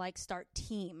young to like start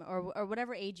team or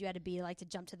whatever age you had to be like to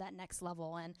jump to that next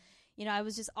level. And, you know, I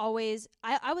was just always,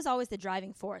 I was always the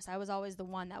driving force. I was always the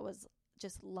one that was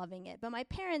just loving it. But my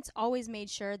parents always made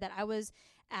sure that I was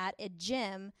at a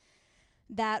gym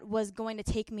that was going to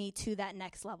take me to that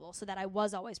next level, so that I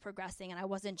was always progressing and I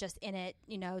wasn't just in it,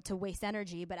 you know, to waste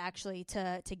energy, but actually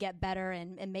to get better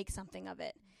and make something of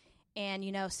it. And,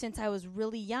 you know, since I was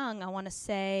really young, I want to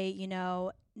say,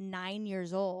 9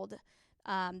 years old,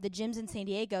 the gyms in San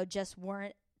Diego just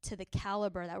weren't to the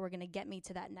caliber that were going to get me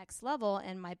to that next level.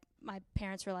 And my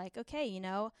parents were like, okay,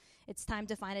 it's time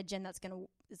to find a gym that's going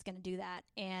to do that.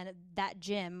 And that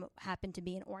gym happened to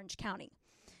be in Orange County.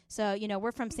 So,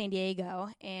 we're from San Diego,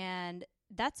 and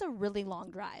that's a really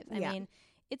long drive. I mean,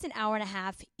 it's an hour and a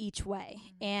half each way.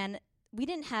 And we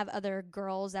didn't have other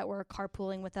girls that were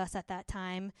carpooling with us at that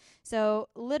time. So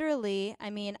literally, I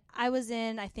mean, I was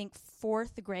in, I think,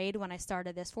 4th grade when I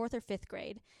started this, 4th or 5th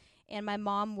grade. And my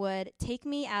mom would take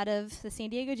me out of the San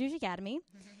Diego Jewish Academy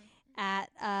at,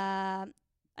 I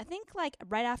think, like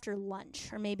right after lunch,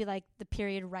 or maybe like the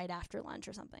period right after lunch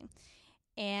or something,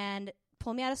 and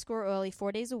pull me out of school early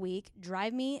 4 days a week,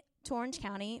 drive me to Orange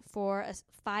County for a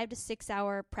 5 to 6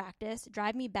 hour practice,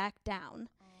 drive me back down,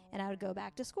 and I would go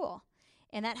back to school.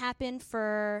 And that happened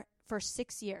for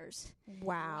 6 years.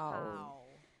 Wow.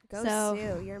 Go So,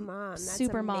 Sue, your mom. That's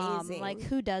super amazing. mom. Like,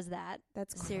 who does that?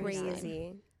 That's Seriously.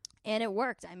 crazy. And it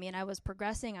worked. I mean, I was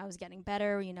progressing. I was getting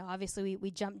better. Obviously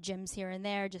we jumped gyms here and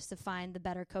there just to find the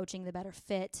better coaching, the better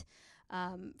fit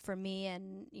for me.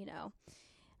 And,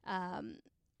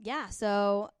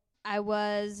 so I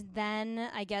was then,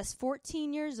 I guess,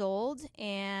 14 years old,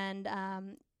 and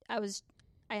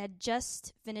I had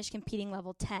just finished competing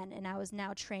level 10, and I was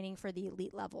now training for the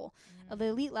elite level. The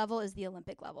elite level is the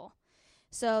Olympic level.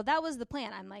 So that was the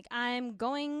plan. I'm like, I'm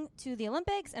going to the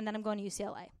Olympics, and then I'm going to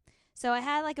UCLA. So I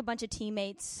had like a bunch of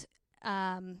teammates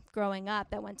growing up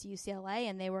that went to UCLA,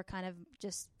 and they were kind of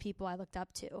just people I looked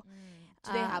up to.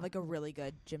 Do they have like a really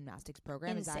good gymnastics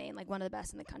program? Insane, like one of the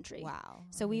best in the country. Wow.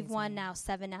 So we've won now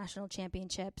 7 national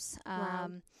championships,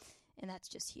 and that's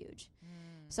just huge.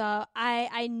 So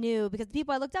I knew, because the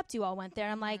people I looked up to all went there.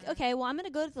 I'm like, okay, well, I'm going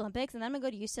to go to the Olympics, and then I'm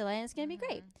going to go to UCLA, and it's going to be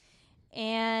great.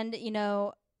 And,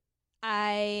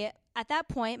 at that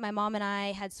point, my mom and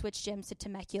I had switched gyms to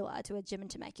Temecula, to a gym in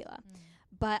Temecula.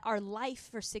 But our life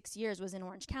for 6 years was in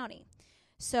Orange County.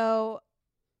 So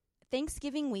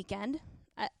Thanksgiving weekend,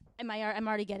 I'm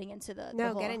already getting into the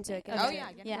No, whole get into it. thing. Get Oh, into yeah.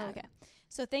 it. Get Yeah, into it. okay.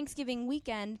 So Thanksgiving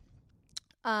weekend,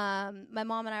 my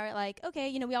mom and I were like,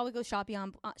 okay, we always go shopping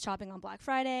on Black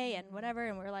Friday and whatever,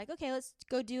 and we were like, okay, let's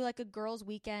go do like a girls'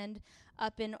 weekend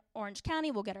up in Orange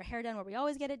County. We'll get our hair done where we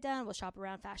always get it done. We'll shop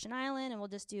around Fashion Island, and we'll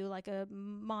just do like a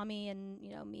mommy and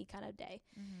me kind of day.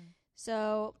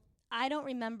 So I don't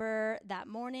remember that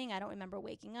morning. I don't remember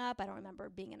waking up. I don't remember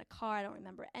being in a car. I don't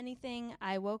remember anything.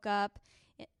 I woke up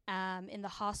in the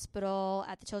hospital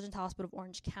at the Children's Hospital of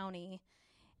Orange County,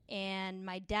 and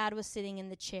my dad was sitting in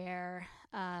the chair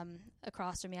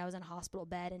across from me. I was in a hospital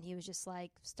bed, and he was just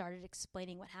like started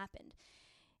explaining what happened.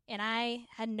 And I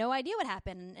had no idea what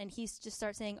happened. And he just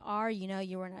started saying,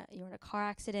 you were in a car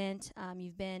accident.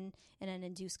 You've been in an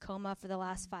induced coma for the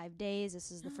last 5 days.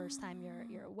 This is the first time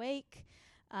you're awake.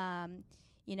 I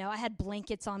had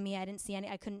blankets on me. I didn't see any.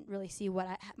 I couldn't really see what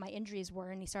my injuries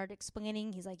were. And he started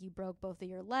explaining. He's like, you broke both of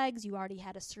your legs. You already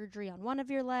had a surgery on one of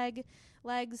your legs.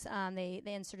 They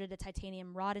inserted a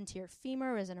titanium rod into your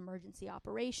femur as an emergency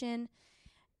operation.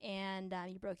 And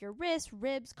you broke your wrist,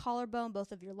 ribs, collarbone,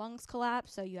 both of your lungs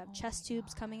collapsed. So you have chest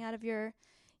tubes coming out of your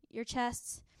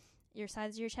chest, your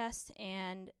sides of your chest.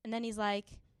 And then he's like,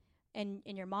 and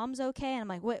your mom's okay? And I'm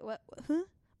like, what, who?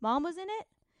 Mom was in it?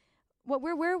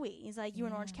 Where were we? He's like, you were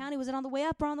in Orange County. Was it on the way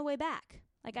up or on the way back?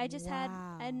 Like, I just had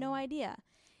no idea.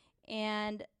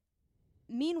 And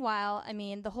meanwhile, I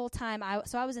mean, the whole time, I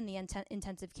was in the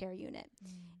intensive care unit.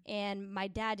 And my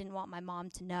dad didn't want my mom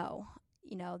to know,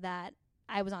 that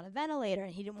I was on a ventilator,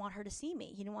 and he didn't want her to see me.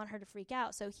 He didn't want her to freak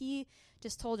out. So he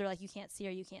just told her, like, you can't see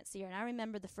her. And I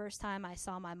remember the first time I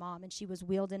saw my mom, and she was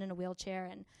wheeled in a wheelchair.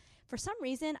 And for some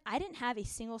reason, I didn't have a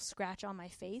single scratch on my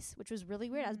face, which was really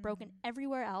weird. I was broken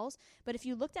everywhere else. But if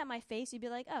you looked at my face, you'd be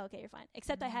like, oh, okay, you're fine.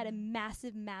 Except I had a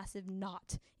massive, massive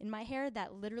knot in my hair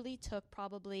that literally took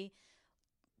probably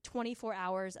 24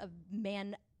 hours of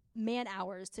man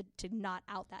hours to knot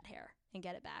out that hair and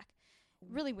get it back.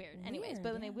 Really weird. Anyways,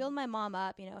 but when they wheeled my mom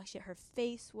up, her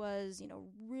face was,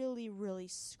 really, really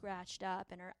scratched up,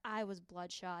 and her eye was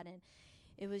bloodshot, and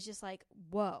it was just like,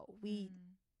 whoa,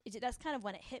 that's kind of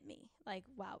when it hit me. Like,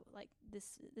 wow, like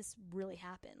this really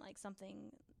happened. Like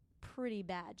something pretty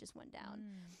bad just went down.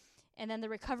 And then the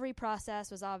recovery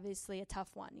process was obviously a tough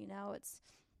one.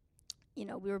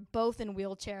 We were both in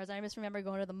wheelchairs. I just remember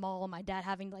going to the mall, my dad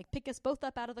having to like pick us both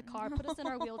up out of the car, put us in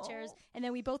our wheelchairs, and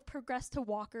then we both progressed to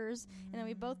walkers, and then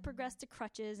we both progressed to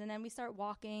crutches, and then we start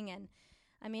walking. And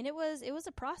I mean, it was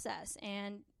a process.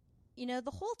 And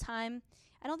the whole time,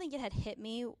 I don't think it had hit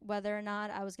me whether or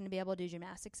not I was going to be able to do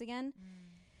gymnastics again.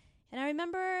 And I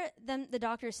remember the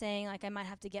doctor saying, like, I might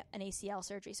have to get an ACL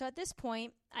surgery. So at this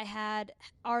point, I had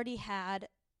already had,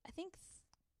 I think,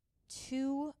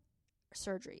 2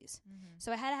 surgeries.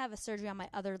 So I had to have a surgery on my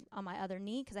other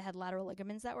knee because I had lateral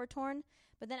ligaments that were torn.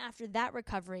 But then after that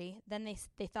recovery, then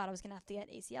they thought I was going to have to get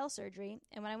ACL surgery.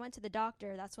 And when I went to the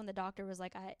doctor, that's when the doctor was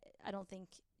like, I don't think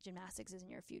gymnastics is in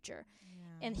your future.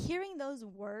 Yeah. And hearing those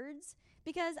words,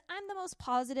 because I'm the most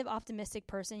positive, optimistic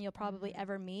person you'll probably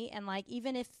ever meet. And like,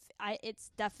 even if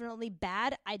it's definitely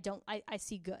bad, I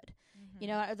see good. You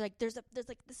know, like there's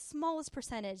like the smallest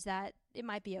percentage that it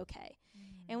might be okay.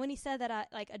 And when he said that,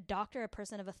 like a doctor, a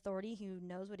person of authority who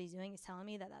knows what he's doing is telling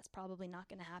me that that's probably not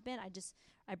going to happen,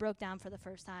 I broke down for the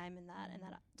first time in that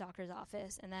doctor's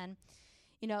office. And then,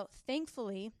 you know,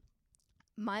 thankfully,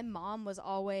 my mom was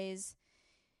always,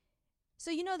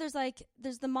 so, you know,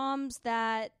 there's the moms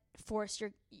that force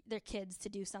their kids to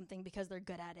do something because they're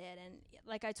good at it. And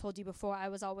like I told you before, I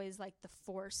was always like the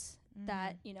force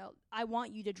that, you know, I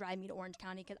want you to drive me to Orange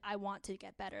County because I want to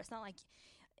get better. It's not like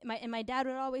my dad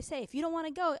would always say, if you don't want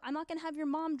to go, I'm not going to have your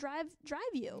mom drive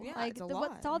you. Yeah, like it's a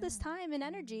lot. it's all this time and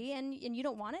energy and you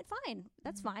don't want it, fine.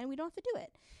 That's fine. We don't have to do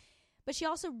it. But she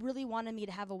also really wanted me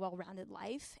to have a well-rounded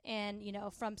life. And, you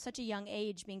know, from such a young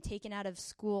age, being taken out of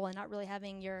school and not really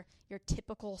having your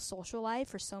typical social life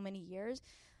for so many years,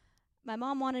 my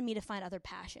mom wanted me to find other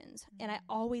passions. And I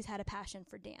always had a passion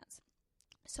for dance.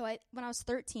 So when I was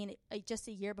 13, just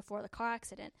a year before the car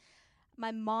accident,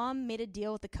 my mom made a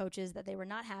deal with the coaches that they were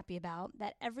not happy about,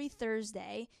 that every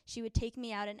Thursday she would take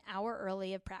me out an hour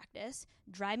early of practice,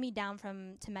 drive me down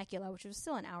from Temecula, which was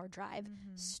still an hour drive,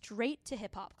 straight to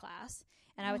hip-hop class,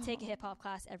 and I would take a hip-hop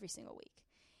class every single week.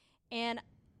 And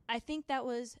I think that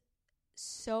was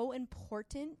so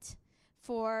important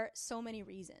for so many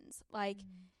reasons. Like,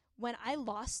 when I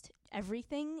lost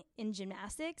everything in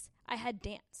gymnastics, I had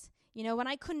dance. You know, when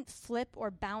I couldn't flip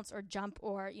or bounce or jump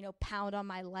or, you know, pound on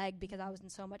my leg because I was in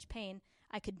so much pain,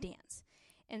 I could dance.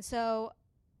 And so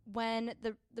when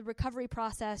the recovery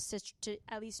process to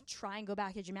at least try and go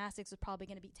back to gymnastics was probably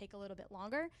going to take a little bit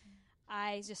longer,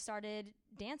 I just started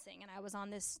dancing. And I was on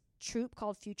this troupe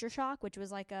called Future Shock, which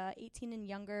was like a 18 and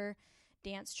younger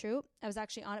dance troupe. I was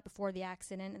actually on it before the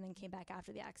accident and then came back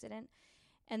after the accident.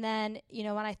 And then, you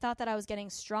know, when I thought that I was getting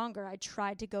stronger, I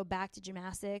tried to go back to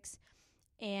gymnastics.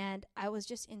 And I was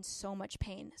just in so much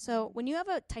pain. So when you have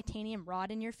a titanium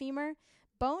rod in your femur,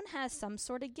 bone has some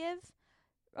sort of give.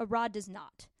 A rod does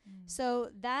not. So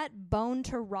that bone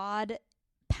to rod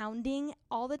pounding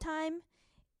all the time,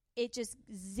 it just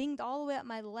zinged all the way up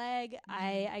my leg.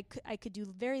 I could do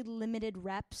very limited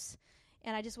reps,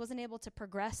 and I just wasn't able to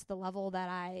progress the level that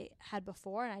I had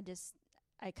before. And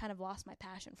I kind of lost my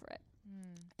passion for it.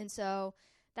 And so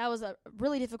that was a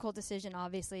really difficult decision,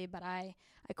 obviously, but I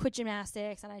quit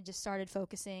gymnastics and I just started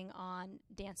focusing on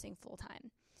dancing full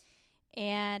time.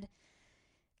 And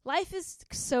life is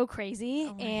so crazy,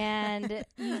 and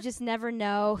you just never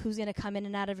know who's going to come in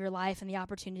and out of your life and the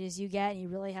opportunities you get, and you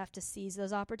really have to seize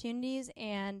those opportunities.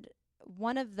 And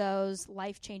one of those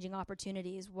life-changing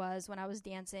opportunities was when I was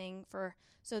dancing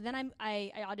so then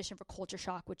I auditioned for Culture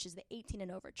Shock, which is the 18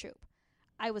 and over troupe.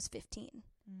 I was 15,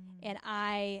 and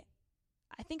I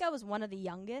think I was one of the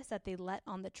youngest that they let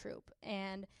on the troupe.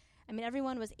 And I mean,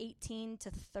 everyone was 18 to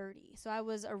 30. So I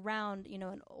was around, you know,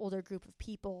 an older group of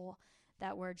people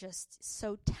that were just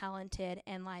so talented.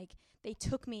 And like, they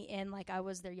took me in like I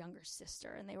was their younger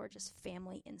sister, and they were just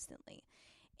family instantly.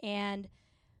 And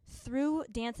through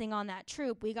dancing on that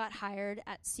troupe, we got hired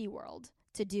at SeaWorld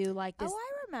to do like this. Oh,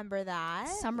 I remember that.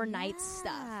 Summer nights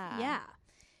stuff. Yeah.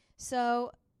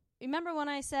 So remember when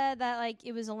I said that like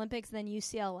it was Olympics then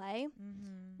UCLA?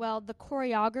 Well, the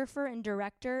choreographer and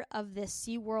director of this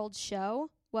SeaWorld show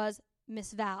was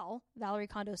Miss Valerie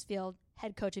Condos Field,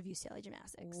 head coach of UCLA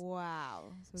Gymnastics.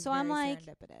 Wow. So I'm like,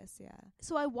 serendipitous, yeah.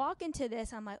 So I walk into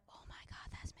this, I'm like, oh my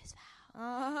God, that's Miss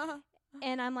Val.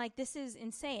 And I'm like, this is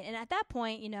insane. And at that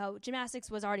point, you know, gymnastics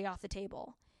was already off the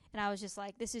table. And I was just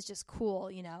like, this is just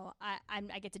cool, you know.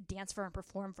 I get to dance for her and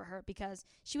perform for her because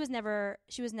she was never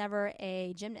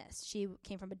a gymnast. She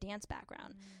came from a dance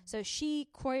background. So she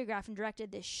choreographed and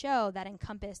directed this show that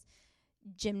encompassed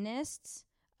gymnasts,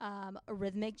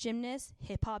 rhythmic gymnasts,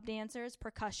 hip hop dancers,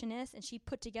 percussionists, and she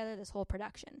put together this whole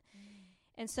production.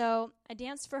 And so I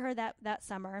danced for her that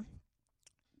summer.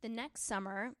 The next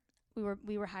summer,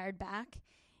 we were hired back,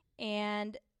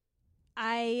 and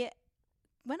I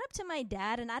went up to my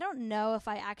dad, and I don't know if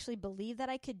I actually believed that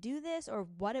I could do this or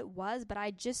what it was, but I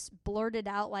just blurted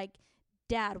out like,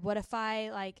 Dad, what if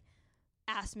I like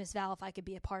asked Miss Val if I could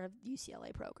be a part of the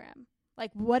UCLA program?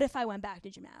 Like, what if I went back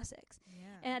to gymnastics? Yeah.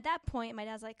 And at that point, my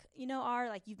dad's like, you know,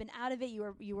 like, you've been out of it.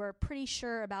 You were pretty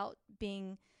sure about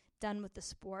being done with the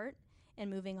sport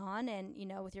and moving on. And, you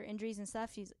know, with your injuries and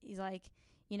stuff, he's like,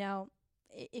 you know,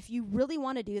 if you really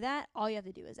want to do that, all you have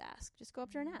to do is ask. Just go up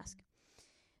to her and ask.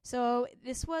 So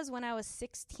this was when I was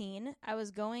 16. I was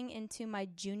going into my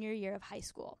junior year of high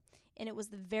school. And it was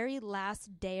the very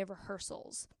last day of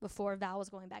rehearsals before Val was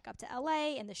going back up to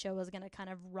LA and the show was going to kind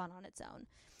of run on its own.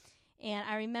 And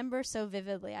I remember so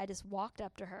vividly, I just walked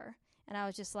up to her and I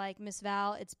was just like, Miss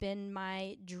Val, it's been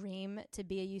my dream to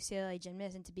be a UCLA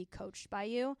gymnast and to be coached by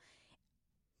you.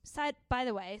 By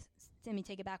the way, let me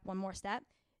take it back one more step.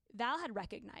 Val had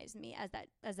recognized me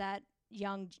as that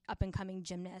young up and coming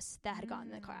gymnast that had gotten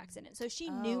in the car accident. So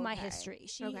she knew my history.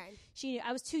 She knew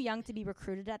I was too young to be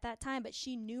recruited at that time, but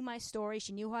she knew my story.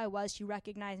 She knew who I was. She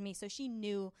recognized me. So she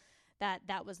knew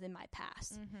that was in my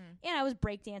past. And I was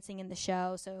breakdancing in the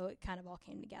show, so it kind of all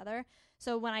came together.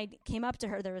 So when I came up to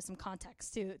her, there was some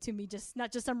context to me, just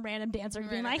not just some random dancer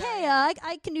being like, hey,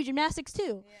 I can do gymnastics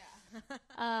too.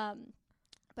 Yeah.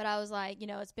 But I was like, you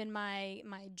know, it's been my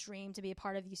dream to be a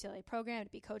part of the UCLA program, to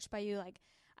be coached by you. Like,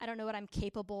 I don't know what I'm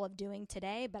capable of doing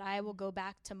today, but I will go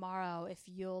back tomorrow if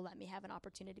you'll let me have an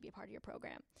opportunity to be a part of your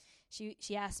program.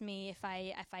 She asked me if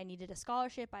I needed a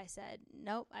scholarship. I said,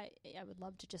 nope, I would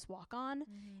love to just walk on.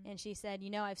 And she said, you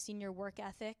know, I've seen your work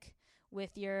ethic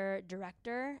with your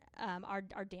director,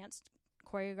 our dance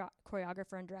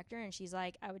choreographer and director. And she's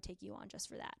like, I would take you on just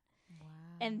for that. Wow.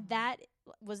 And that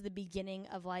was the beginning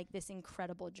of like this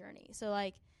incredible journey. So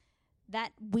like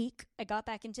that week I got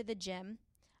back into the gym.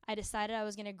 I decided I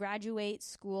was going to graduate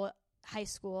high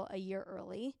school a year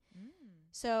early.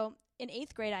 So in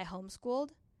 8th grade, I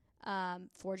homeschooled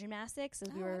for gymnastics. So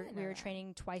we were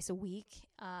training twice a week,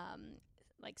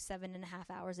 like 7.5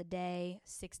 hours a day,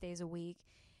 6 days a week.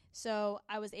 So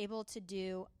I was able to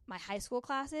do my high school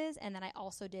classes, and then I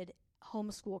also did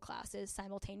homeschool classes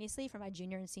simultaneously for my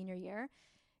junior and senior year.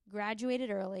 Graduated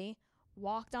early,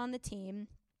 walked on the team.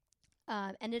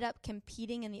 Ended up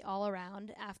competing in the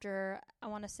all-around after, I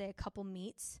want to say, a couple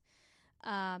meets.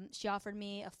 She offered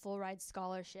me a full-ride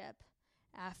scholarship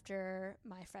after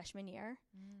my freshman year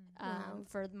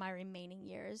for my remaining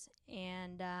years.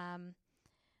 And I'm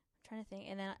trying to think.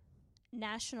 And then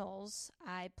nationals,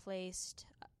 I placed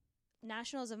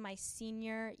nationals of my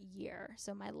senior year,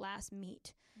 so my last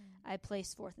meet, I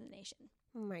placed 4th in the nation.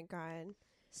 Oh, my God.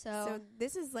 So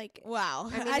this is like, wow.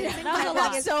 I mean, I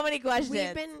love so many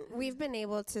questions. We've been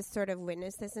able to sort of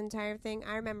witness this entire thing.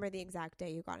 I remember the exact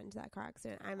day you got into that car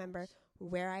accident. I remember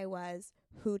where I was,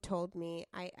 who told me.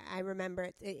 I remember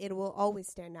it will always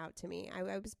stand out to me. I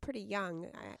was pretty young.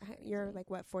 You're like,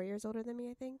 what, 4 years older than me,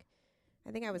 I think?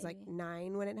 I think I was like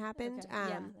 9 when it happened. Okay.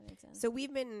 Yeah, that makes sense. So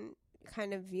we've been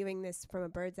kind of viewing this from a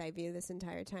bird's eye view this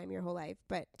entire time, your whole life.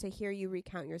 But to hear you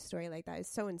recount your story like that is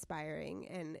so inspiring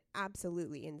and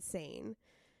absolutely insane.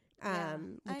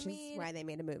 Which is why they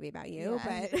made a movie about you.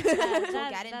 Yeah. But we'll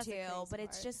get into. But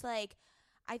it's just like,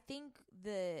 I think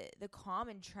the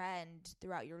common trend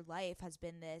throughout your life has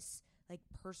been this like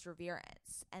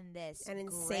perseverance and this an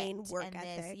insane work and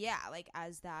ethic. This, like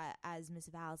as Miss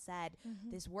Val said,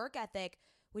 this work ethic,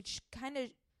 which kind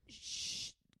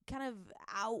of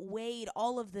outweighed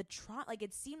all of the like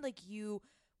it seemed like you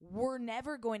were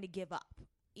never going to give up,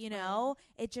 you know?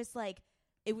 It just like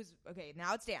it was okay,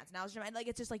 now it's dance, now it's like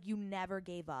it's just like you never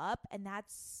gave up, and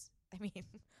that's, I mean,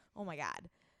 oh my God.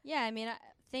 Yeah, I mean,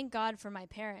 thank God for my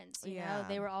parents, you know?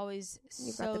 They were always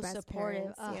so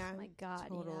supportive. Oh my God,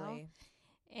 totally. You know?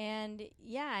 And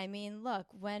yeah, I mean, look,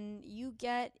 when you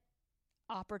get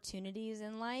opportunities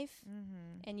in life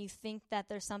and you think that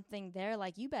there's something there,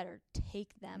 like, you better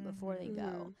take them before they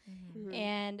go.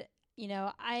 And you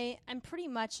know, I'm pretty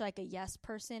much like a yes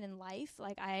person in life.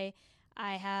 Like I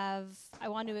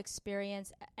want to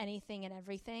experience anything and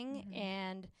everything,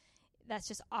 and that's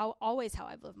just always how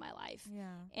I've lived my life.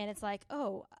 And it's like,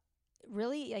 oh,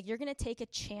 really? Like, you're going to take a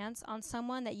chance on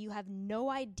someone that you have no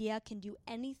idea can do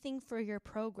anything for your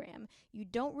program. You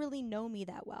don't really know me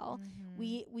that well.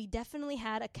 We definitely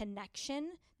had a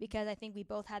connection because I think we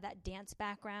both had that dance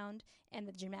background and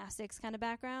the gymnastics kind of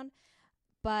background.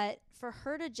 But for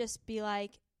her to just be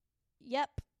like, yep,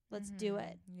 let's do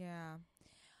it. Yeah.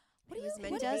 What do you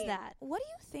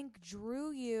think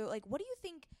drew you, like, what do you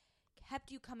think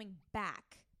kept you coming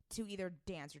back to either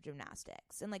dance or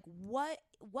gymnastics? And like, what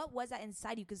was that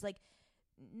inside you? Because like,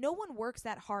 no one works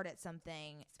that hard at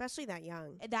something, especially that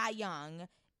young,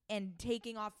 and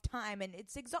taking off time, and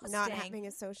it's exhausting. Not having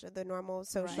the normal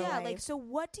social life. Like, so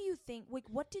what do you think, like,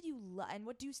 what did you love and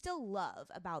what do you still love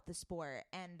about the sport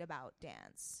and about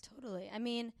dance? Totally. I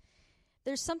mean,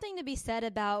 there's something to be said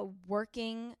about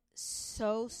working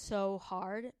so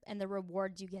hard and the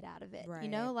rewards you get out of it. You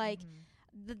know, like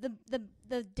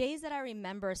the days that I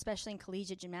remember, especially in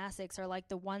collegiate gymnastics, are like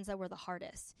the ones that were the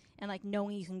hardest, and like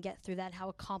knowing you can get through that, how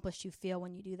accomplished you feel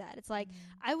when you do that. It's like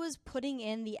I was putting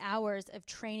in the hours of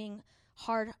training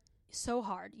so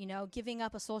hard, you know, giving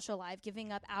up a social life,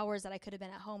 giving up hours that I could have been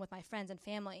at home with my friends and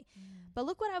family. But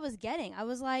look what I was getting. I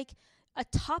was like a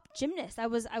top gymnast. I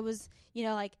was, you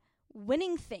know, like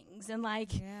winning things and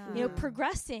like, you know,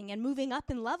 progressing and moving up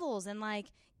in levels, and like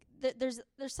there's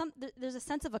a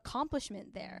sense of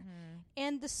accomplishment there.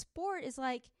 And the sport is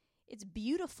like, it's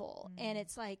beautiful and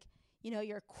it's like, you know,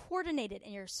 you're coordinated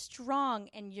and you're strong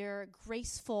and you're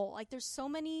graceful. Like there's so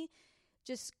many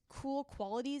just cool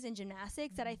qualities in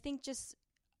gymnastics that I think just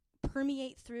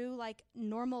permeate through like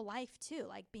normal life too,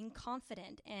 like being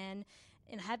confident and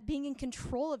being in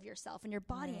control of yourself and your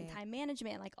body and time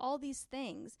management, like all these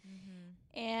things.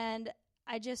 And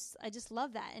I just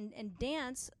love that. And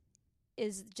dance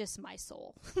is just my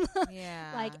soul.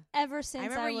 Like ever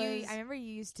since I remember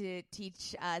you used to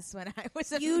teach us when I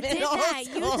was in You middle did that.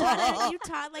 school. You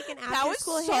taught like an That was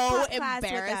after-school so hip-hop class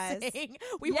with us. embarrassing.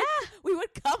 We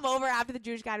would come over after the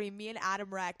Jewish Academy, me and Adam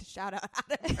Recht, shout out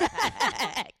Adam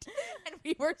Recht, and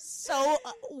we were so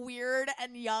weird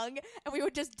and young, and we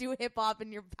would just do hip hop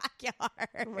in your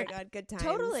backyard. Oh my God, good times.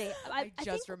 totally. I just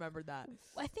think, remembered that.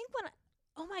 I think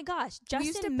oh my gosh,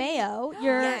 used to Justin Mayo,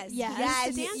 your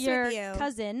Yes, dance your with you.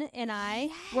 cousin and I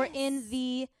were in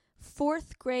the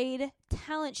 4th grade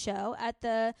talent show at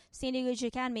the San Diego Jewish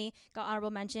Academy. Got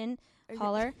honorable mention,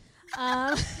 holler.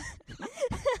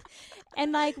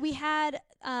 And like we had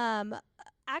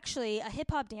actually a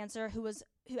hip hop dancer who was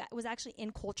actually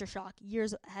in Culture Shock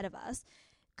years ahead of us,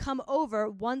 come over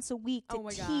once a week to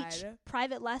teach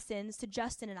private lessons to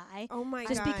Justin and I. Oh my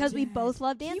just God. because we both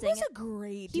love dancing. He was a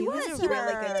great He was a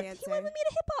really good dancer. He went with me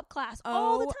to hip hop class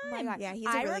all the time. My God. Yeah, he's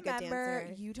a really good remember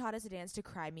dancer. you taught us to dance to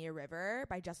Cry Me a River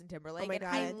by Justin Timberlake. Oh my and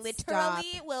God, I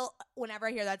literally will, whenever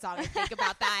I hear that song, I think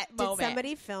about that moment. Did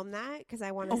somebody film that? Because I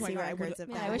want to see records of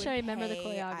Yeah, that. I wish I remember the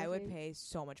choreography. I would pay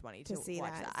so much money to see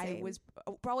watch that, that. I same. was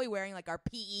probably wearing like our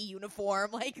PE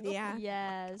uniform. Like, Yeah.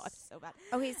 Yes. God, so bad.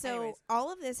 Okay, so Anyways.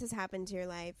 all of this has happened to your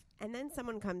life, and then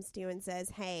someone comes to you and says,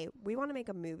 "Hey, we want to make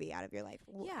a movie out of your life."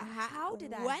 Yeah, how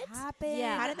did that what? happen?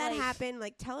 Yeah. How did that Like- happen?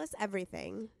 Like, tell us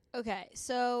everything. Okay,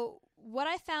 so what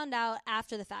I found out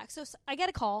after the fact. So I get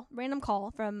a random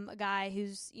call from a guy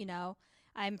who's, you know,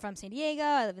 I'm from San Diego.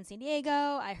 I live in San Diego.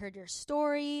 I heard your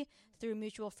story through a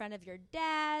mutual friend of your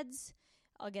dad's.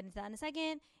 I'll get into that in a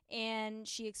second. And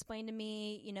she explained to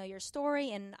me, you know, your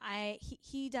story. And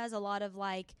he does a lot of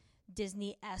like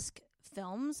Disney-esque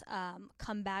films,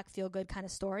 come back, feel good kind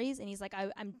of stories. And he's like,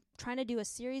 I'm trying to do a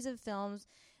series of films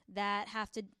that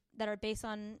are based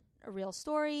on a real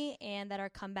story and that are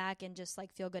come back and just like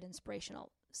feel good,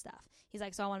 inspirational stuff. He's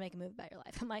like, so I want to make a movie about your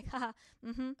life. I'm like, haha,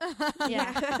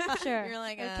 yeah, sure. You're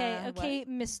like, okay,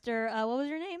 Mr. What was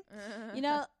your name? You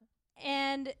know,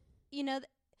 and you know,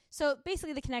 so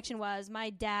basically the connection was my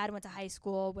dad went to high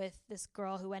school with this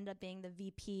girl who ended up being the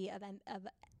VP of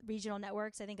regional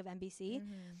networks, I think of NBC.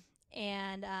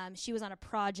 And she was on a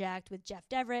project with Jeff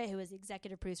Deverett, who was the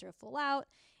executive producer of Full Out.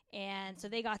 And so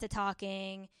they got to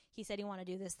talking. He said he wanted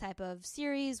to do this type of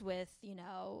series with, you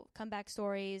know, comeback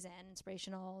stories and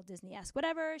inspirational Disney-esque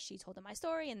whatever. She told him my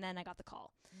story, and then I got the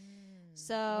call.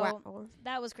 So Wow.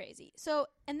 that was crazy. So,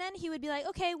 and then he would be like,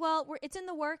 okay, well, it's in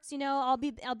the works. You know, I'll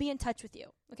be in touch with you.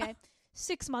 Okay.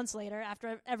 6 months later,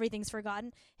 after everything's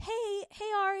forgotten, hey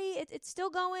Ari, it's still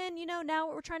going. You know, now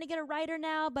we're trying to get a writer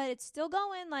now, but it's still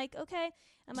going. Like, okay.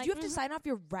 I'm Did like, you have to sign off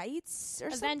your rights or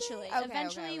eventually, something?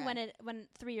 Okay. when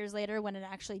 3 years later, when it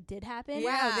actually did happen.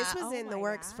 Wow, this was Oh in the my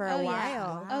works God. for a Oh,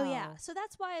 while. yeah. Oh yeah. So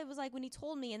that's why it was like when he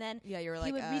told me, and then Yeah, you were he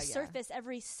like, would yeah. resurface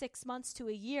every 6 months to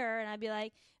a year, and I'd be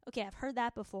like, okay, I've heard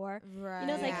that before. Right. You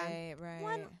know, it's like, right.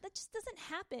 One, that just doesn't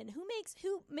happen. Who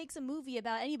makes a movie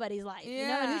about anybody's life? You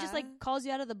know, and who just like calls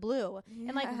you out of the blue?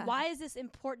 And like, why is this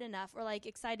important enough or like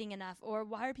exciting enough, or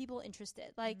why are people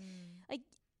interested? Like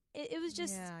it was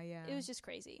just it was just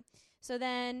crazy. So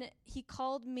then he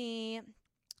called me,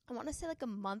 I want to say like a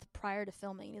month prior to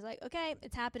filming. He's like, okay,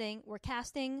 it's happening. We're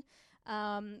casting.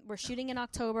 We're shooting in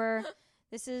October.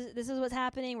 This is what's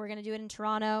happening. We're going to do it in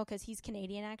Toronto because he's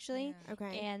Canadian actually.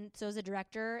 Okay. And so is the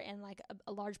director, and like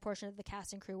a large portion of the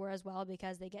cast and crew were as well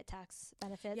because they get tax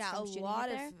benefits. Yeah, from a shooting lot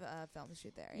it there. of films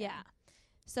shoot there. Yeah.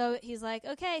 So he's like,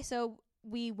 okay, so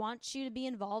we want you to be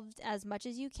involved as much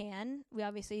as you can.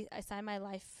 I signed my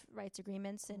life rights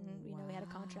agreements, and you know, we had a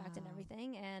contract and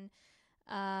everything. And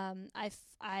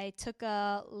I took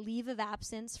a leave of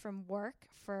absence from work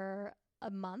for a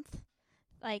month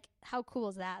like, how cool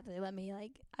is that they let me,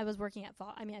 like, I was working at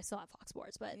Fox. I mean, I still at Fox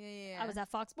Sports, but Yeah. I was at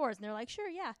Fox Sports, and they're like, sure,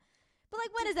 yeah. But,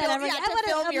 like, when is film- that ever? yeah, I to want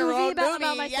film a your movie own about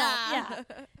movie, myself. yeah.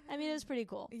 Yeah. I mean, it was pretty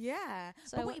cool. Yeah.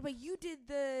 So but I wait, but you did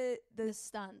the The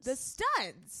stunts.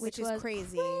 stunts. Which was is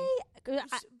crazy.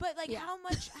 But like, yeah.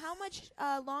 how much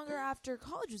longer after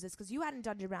college was this? Because you hadn't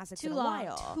done gymnastics Too in a long.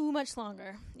 while. Too much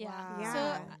longer. Yeah. Wow.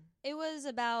 Yeah. So it was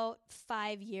about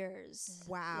 5 years.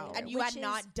 Wow. later, And you which had is-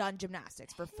 not done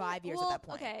gymnastics for 5 years well, at that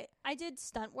point. Okay. I did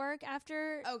stunt work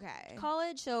after Okay.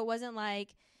 college, so it wasn't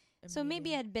like, so maybe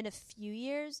it Immediate. had been a few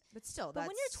years. But still, But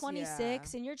when you're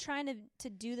 26 and you're trying to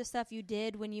do the stuff you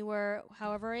did when you were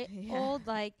however Yeah. old,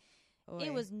 like, Oy. it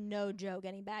was no joke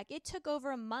getting back. It took over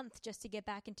a month just to get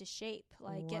back into shape,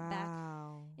 like get back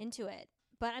Wow. into it.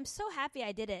 But I'm so happy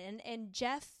I did it. And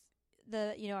Jeff,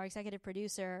 our executive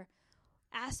producer,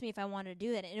 asked me if I wanted to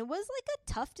do that. And it was like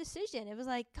a tough decision. It was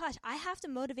like, gosh, I have to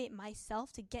motivate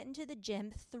myself to get into the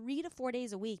gym 3 to 4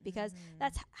 days a week because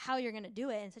that's how you're going to do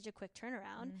it in such a quick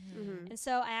turnaround. Mhm. And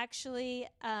so I actually,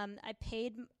 I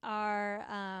paid our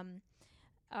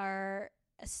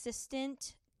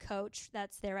assistant coach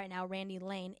that's there right now, Randy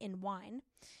Lane in Wine,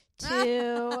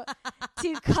 to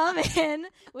come in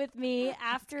with me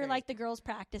after great. like the girls'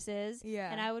 practices.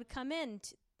 Yeah. And I would come in,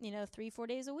 3-4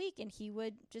 days a week, and he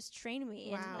would just train me.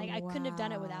 Wow. And like I couldn't have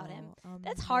done it without him.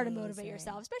 That's hard to motivate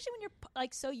yourself, especially when you're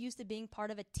like so used to being part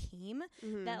of a team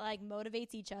Mhm. that like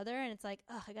motivates each other. And it's like,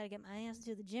 oh, I gotta get my ass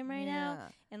to the gym right now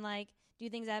and like do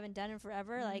things I haven't done in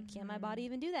forever. Like, can my body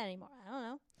even do that anymore? I don't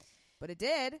know. But it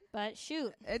did. But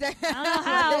shoot, I don't know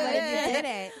how, but it You did.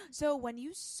 it. So when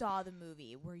you saw the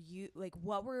movie, were you like,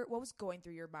 what was going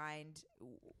through your mind?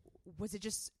 Was it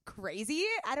just crazy?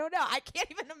 I don't know. I can't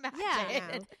even imagine.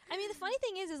 Yeah. I mean, the funny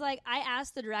thing is like I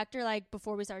asked the director like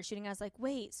before we started shooting, I was like,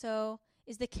 wait, so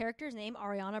is the character's name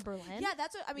Ariana Berlin? Yeah,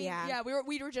 that's what I mean. Yeah. Yeah,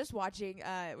 we were just watching.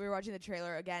 We were watching the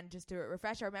trailer again just to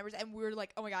refresh our memories, and we were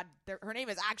like, "Oh my god, her name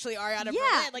is actually Ariana Yeah.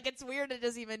 Berlin." Like, it's weird to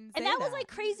just even. Say And that was like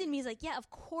crazy to me. He's like, yeah, of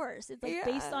course. It's like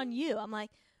based Yeah. on you. I'm like,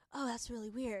 oh, that's really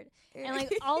weird. And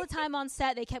like all the time on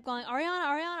set, they kept going,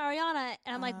 Ariana.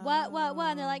 And I'm like, what?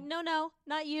 And they're like, no,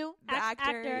 not you. the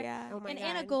actor. Yeah. Oh my And God.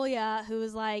 Anna Golia, who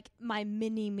was like my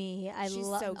mini me, I She's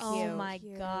love. so Oh cute. my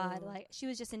Cute. god! Like she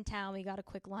was just in town. We got a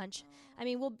quick lunch. I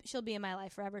mean, she'll be in my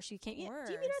life forever. She came. Do you meet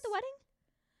her at the course. wedding?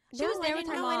 She No, was there I with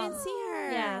didn't her know. I mom. didn't see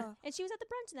her. Yeah, and she was at the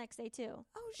brunch the next day too.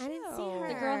 Oh, I didn't see her.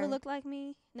 The girl who looked like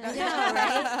me. No, I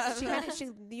know, right?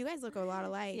 You guys look a lot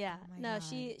alike. Yeah. Oh my No, God.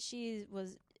 she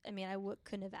was. I mean, I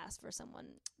couldn't have asked for someone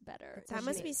better. That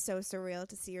must be so surreal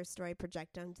to see your story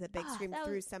project onto the big Ah, screen that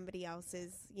through was- somebody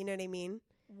else's. You know what I mean?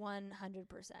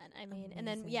 100%. I mean, and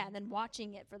Amazing. then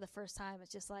watching it for the first time,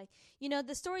 it's just like,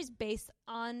 the story's based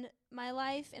on my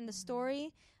life and the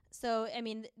story. So, I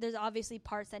mean, there's obviously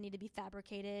parts that need to be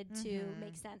fabricated to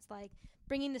make sense. Like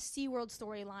bringing the SeaWorld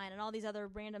storyline and all these other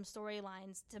random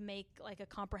storylines to make like a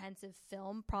comprehensive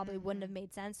film probably wouldn't have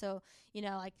made sense. So,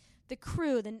 like the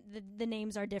crew, the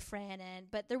names are different,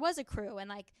 but there was a crew, and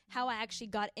like how I actually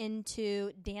got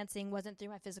into dancing wasn't through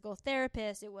my physical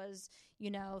therapist. It was,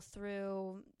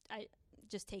 through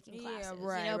just taking Yeah, classes,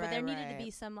 right, but there right, needed to right.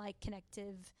 be some like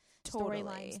connective Totally.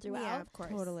 storylines throughout. Yeah, of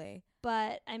course. Totally.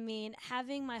 But I mean,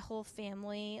 having my whole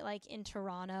family like in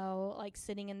Toronto, like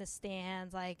sitting in the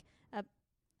stands, like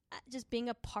just being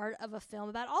a part of a film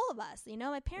about all of us.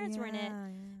 My parents were in it.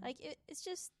 Like it's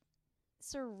just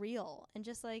surreal and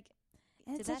just like,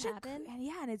 And did it's that such happen?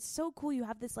 and it's so cool. You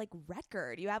have this like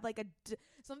record. You have like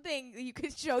something that you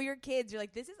could show your kids. You're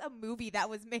like, this is a movie that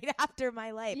was made after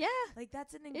my life. yeah, Like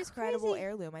that's an It's incredible crazy.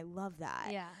 heirloom. I love that.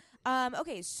 yeah.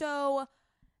 Okay, so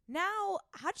now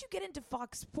how'd you get into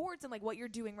Fox Sports and like what you're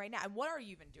doing right now? And what are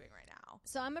you even doing right now?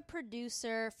 So I'm a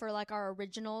producer for like our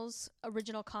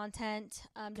original content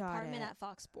department it. at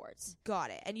Fox Sports. Got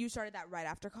it. And you started that right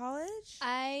after college?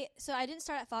 I didn't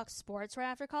start at Fox Sports right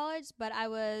after college, but I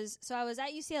was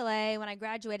at UCLA when I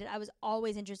graduated. I was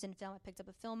always interested in film. I picked up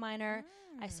a film minor.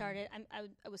 I started.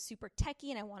 I was super techie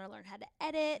and I wanted to learn how to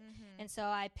edit, and so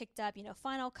I picked up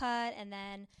Final Cut, and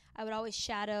then I would always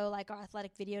shadow like our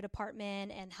athletic video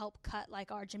department and help cut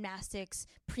like our gymnastics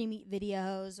pre-meet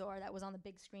videos, or that was on the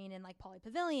big screen in like Poly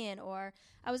Pavilion, or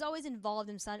I was always involved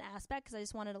in some aspect because I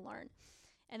just wanted to learn.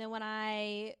 And then when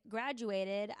I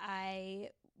graduated, I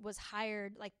was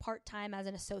hired like part-time as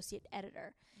an associate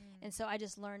editor. And so I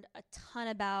just learned a ton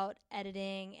about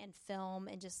editing and film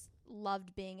and just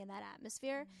loved being in that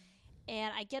atmosphere.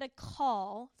 And I get a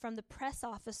call from the press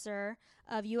officer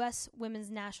of U.S. women's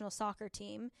national soccer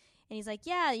team. And he's like,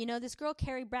 yeah, this girl,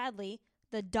 Carrie Bradley,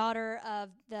 the daughter of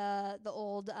the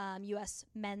old U.S.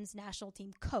 men's national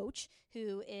team coach,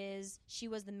 she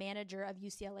was the manager of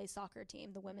UCLA's soccer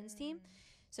team, the women's team.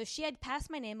 So she had passed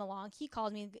my name along. He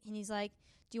called me and he's like,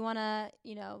 do you want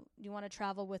to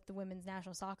travel with the women's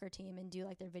national soccer team and do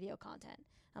like their video content?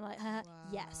 I'm like,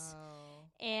 yes.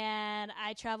 And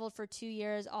I traveled for 2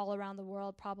 years all around the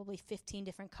world, probably 15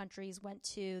 different countries, went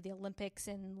to the Olympics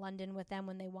in London with them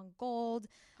when they won gold.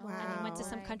 Wow. And I went to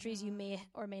some countries you may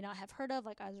or may not have heard of,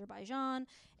 like Azerbaijan.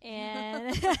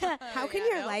 And how can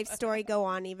your life story go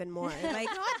on even more? Like,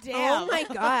 God damn. oh my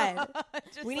God.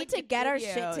 We like need to get our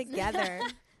shit videos. together.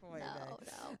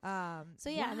 No. So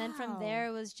yeah, and then from there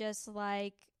it was just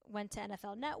like went to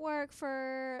NFL Network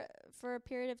for a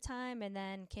period of time, and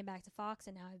then came back to Fox,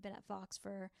 and now I've been at Fox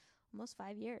for almost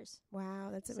 5 years. Wow,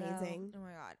 that's So- amazing. Oh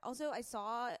my God. Also, I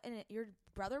saw your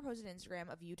brother posted an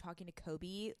Instagram of you talking to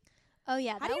Kobe. Oh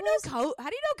yeah, How do that you was- know How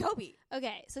do you know Kobe?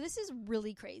 Okay, so this is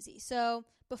really crazy. So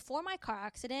before my car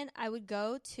accident, I would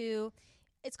go to,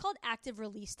 it's called active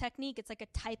release technique. It's like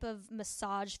a type of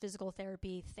massage physical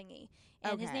therapy thingy.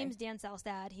 And his Okay. name's Dan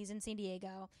Selstad. He's in San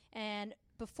Diego. And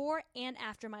before and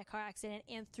after my car accident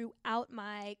and throughout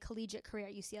my collegiate career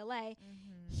at UCLA,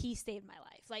 he saved my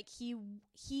life. Like he,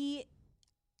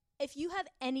 if you have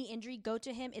any injury, go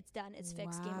to him. It's done. It's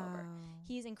fixed. Game over.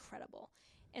 He's incredible.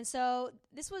 And so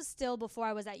this was still before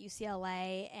I was at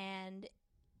UCLA, and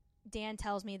Dan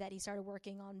tells me that he started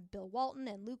working on Bill Walton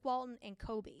and Luke Walton and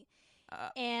Kobe.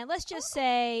 And let's just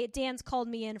say Dan's called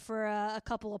me in for a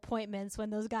couple appointments when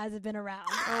those guys have been around.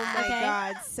 Oh my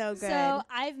God, so good. So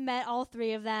I've met all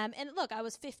three of them. And look, I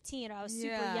was 15 or I was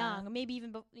super Yeah. young, or maybe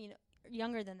even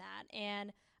younger than that.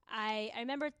 And I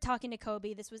remember talking to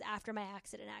Kobe. This was after my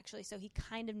accident, actually, so he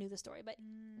kind of knew the story. But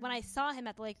when I saw him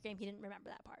at the Laker game, he didn't remember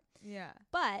that part. Yeah.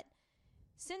 But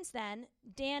since then,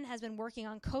 Dan has been working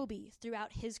on Kobe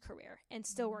throughout his career and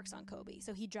still works on Kobe.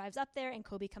 So he drives up there and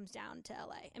Kobe comes down to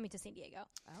to San Diego.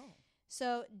 Oh.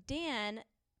 So Dan,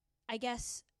 I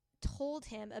guess, told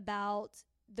him about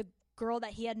the girl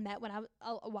that he had met when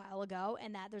a while ago,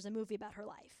 and that there's a movie about her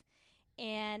life.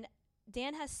 And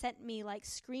Dan has sent me like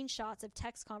screenshots of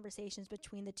text conversations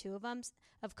between the two of them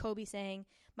of Kobe saying,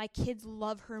 my kids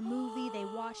love her movie. They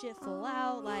watch it full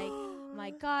out. Like, my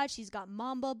God, she's got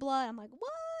Mamba blood. I'm like,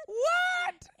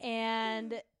 what?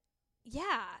 And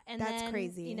yeah. And That's then,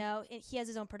 crazy. he has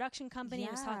his own production company. He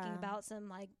was talking Yeah. about some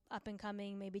like up and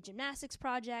coming maybe gymnastics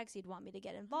projects he'd want me to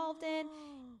get involved in.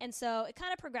 And so it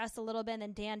kind of progressed a little bit. And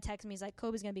then Dan texted me. He's like,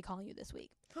 Kobe's going to be calling you this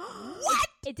week. What?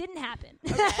 It didn't happen.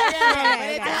 Okay.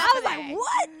 Okay. I was like,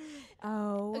 what?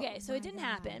 Oh. Okay, so my it didn't God.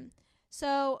 happen.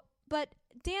 So, but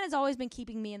Dan has always been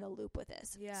keeping me in the loop with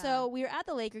this. Yeah. So we were at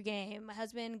the Laker game. My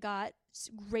husband got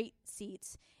great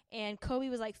seats, and Kobe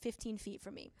was like 15 feet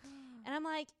from me. And I'm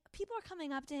like, people are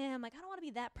coming up to him. Like, I don't want to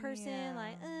be that person. Yeah.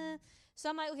 Like, So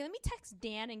I'm like, okay, let me text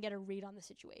Dan and get a read on the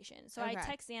situation. So I Okay.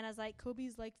 text Dan. I was like,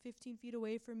 Kobe's like 15 feet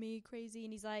away from me, crazy.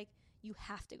 And he's like, you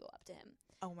have to go up to him.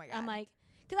 Oh my God. I'm like,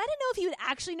 because I didn't know if he would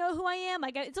actually know who I am.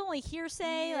 Like, it's only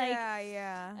hearsay. Like,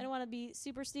 yeah. I don't want to be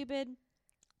super stupid.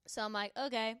 So I'm like,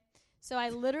 okay. So I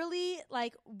literally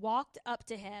like walked up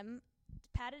to him,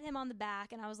 patted him on the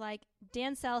back, and I was like,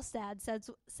 Dan Selstad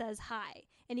says hi.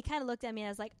 And he kind of looked at me and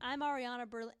I was like, I'm Ariana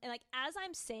Berlin. And like, as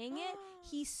I'm saying it,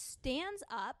 he stands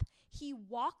up. He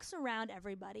walks around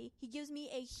everybody. He gives me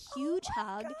a huge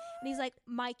hug. And he's like,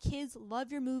 my kids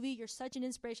love your movie. You're such an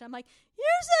inspiration. I'm like, you're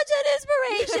such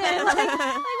an inspiration. like,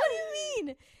 what do you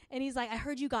mean? And he's like, I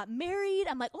heard you got married.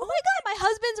 I'm like, oh my God, my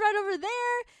husband's right over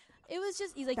there. It was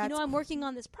just, he's like, That's I'm working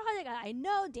on this project. I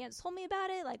know. Dan told me about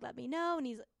it. Like, let me know. And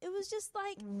it was just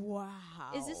like, Wow.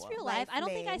 is this real life? Life I don't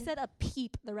think I made. said a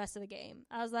peep the rest of the game.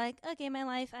 I was like, okay, my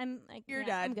life, I'm like, You're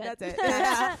yeah, I'm done. good. That's it.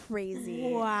 That's crazy.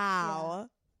 Wow.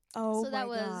 Oh So my that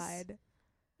was- God.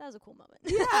 That was a cool moment.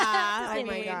 Yeah. Oh I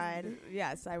my mean, God.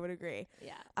 Yes, I would agree.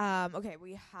 Yeah. Okay,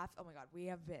 we have. Oh my God, we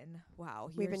have been. Wow,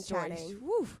 We've your been stories- chatting.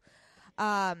 Woo.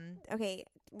 Okay,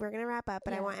 we're gonna wrap up,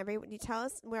 but I Yeah. want everyone. You tell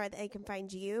us where they can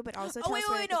find you, but also Oh tell wait, us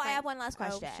where wait, they no! can I find- have one last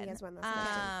question. Oh, she has one last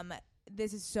question.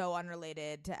 This is so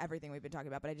unrelated to everything we've been talking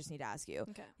about, but I just need to ask you.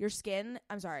 Okay. Your skin.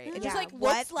 I'm sorry. It Yeah, just like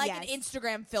what? looks like Yes. an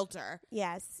Instagram filter.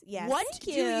 Yes, yes. What Thank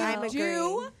do you. you I'm do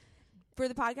agreeing. for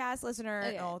the podcast listener?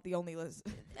 Okay. Oh, the only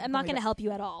listener. I'm not going to help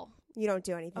you at all. You don't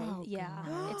do anything. Oh, Yeah,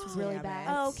 God it's really damn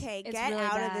bad. it. Okay, It's get really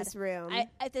out bad. of this room.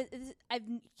 I've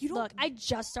You don't- look. I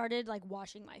just started like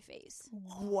washing my face.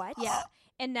 What? Yeah,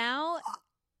 and now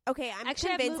Okay, I'm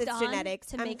Actually, I've convinced moved it's on genetics.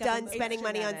 to I'm makeup done and makeup. spending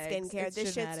money on Genetics. skincare. It's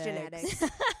This shit's genetics.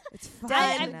 genetics. It's Done.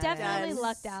 fine. I've definitely Done.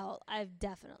 lucked out. I've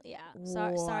definitely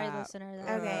Sorry, Wow. listener.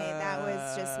 Okay, that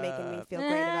was just making me feel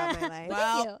great about my life.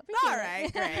 Well, Thank you. all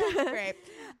Appreciate right, it. great.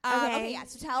 Okay, yeah.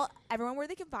 So tell everyone where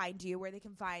they can find you, where they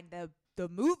can find the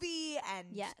movie, and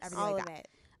Yes. everything All like of that. it.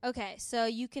 Okay, so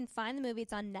you can find the movie.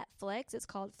 It's on Netflix. It's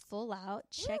called Full Out.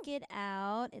 Check it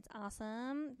out. It's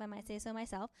awesome, if I might say so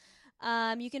myself.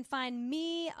 You can find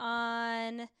me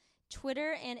on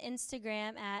Twitter and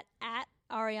Instagram at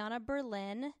Ariana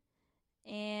Berlin.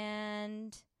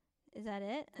 And is that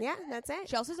it? Yeah, that's it.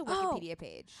 She also has a Wikipedia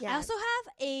page. Yeah. I also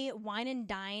have a Wine and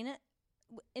Dine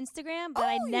Instagram that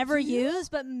I Oh, you never do? use,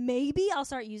 but maybe I'll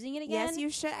start using it again. Yes, you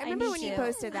should. I remember need when you to.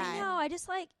 posted I that. know. I just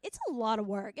it's a lot of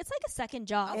work. It's like a second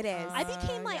job. It is. I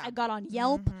became yeah. I got on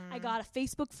Yelp. I Mhm. got a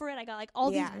Facebook for it. I got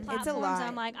all Yeah, these it's a platforms. lot.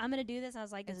 I'm like, I'm gonna do this. I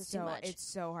was like, this is too much. It's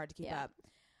so hard to keep Yeah. up.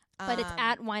 But it's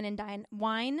at Wine and Dine,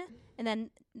 Wine, and then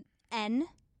N,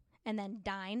 and then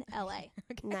Dine LA.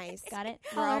 Nice. Got it?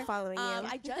 We're all Holler. following you.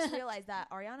 I just realized that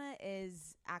Ariana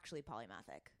is actually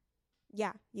polymathic.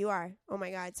 Yeah, you are. Oh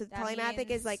my God. So That polymathic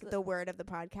is like means- the word of the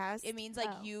podcast. It means like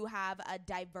Oh. you have a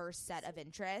diverse set of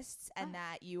interests, and Oh.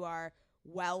 that you are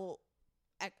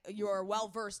you're well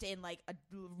versed in like a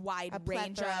wide a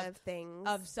range plethora of things.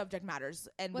 of subject matters.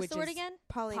 And What's which the word is again?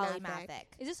 polymathic.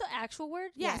 Is this an actual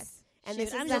word? Yes. And Shoot,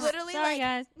 this I'm is just literally sorry,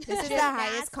 guys. this is the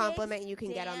Gymnastics, highest compliment you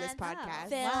can get on this dance, podcast.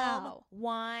 Film, Wow.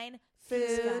 wine,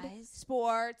 Food, Guys.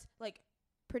 sports. Like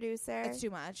producer. it's too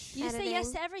much. You just say yes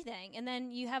editing. to everything, and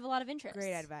then you have a lot of interest.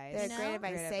 Great advice. They're You great know?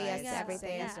 advice. Great Say yes advice. to Yeah. everything.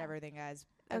 Say yes Yeah. to everything, guys.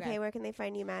 Okay, where can they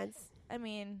find you, Mads? I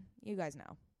mean, you guys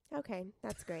know. Okay,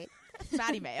 that's great.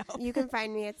 Maddie Mayo. You can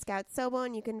find me at Scout Sobel,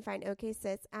 and you can find OK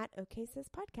Sis at OK Sis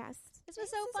Podcast. This was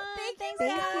so fun. Thank you,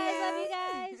 Thanks, guys. guys.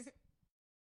 Love you guys.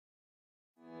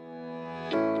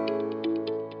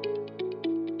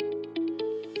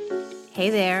 Hey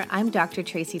there, I'm Dr.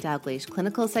 Tracy Dalgleish,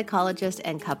 clinical psychologist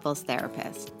and couples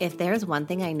therapist. If there's one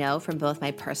thing I know from both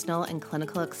my personal and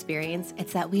clinical experience,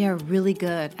 it's that we are really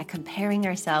good at comparing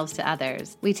ourselves to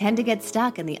others. We tend to get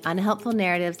stuck in the unhelpful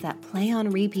narratives that play on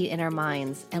repeat in our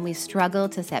minds, and we struggle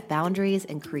to set boundaries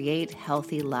and create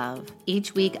healthy love.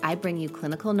 Each week, I bring you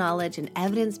clinical knowledge and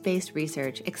evidence-based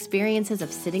research, experiences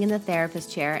of sitting in the therapist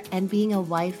chair, and being a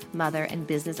wife, mother, and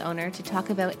business owner to talk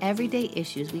about everyday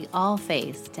issues we all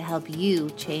face to help you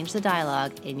change the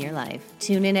dialogue in your life.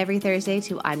 Tune in every Thursday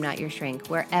to I'm Not Your Shrink,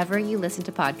 wherever you listen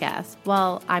to podcasts.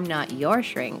 While I'm not your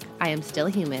shrink, I am still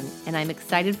human, and I'm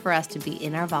excited for us to be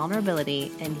in our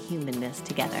vulnerability and humanness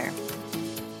together.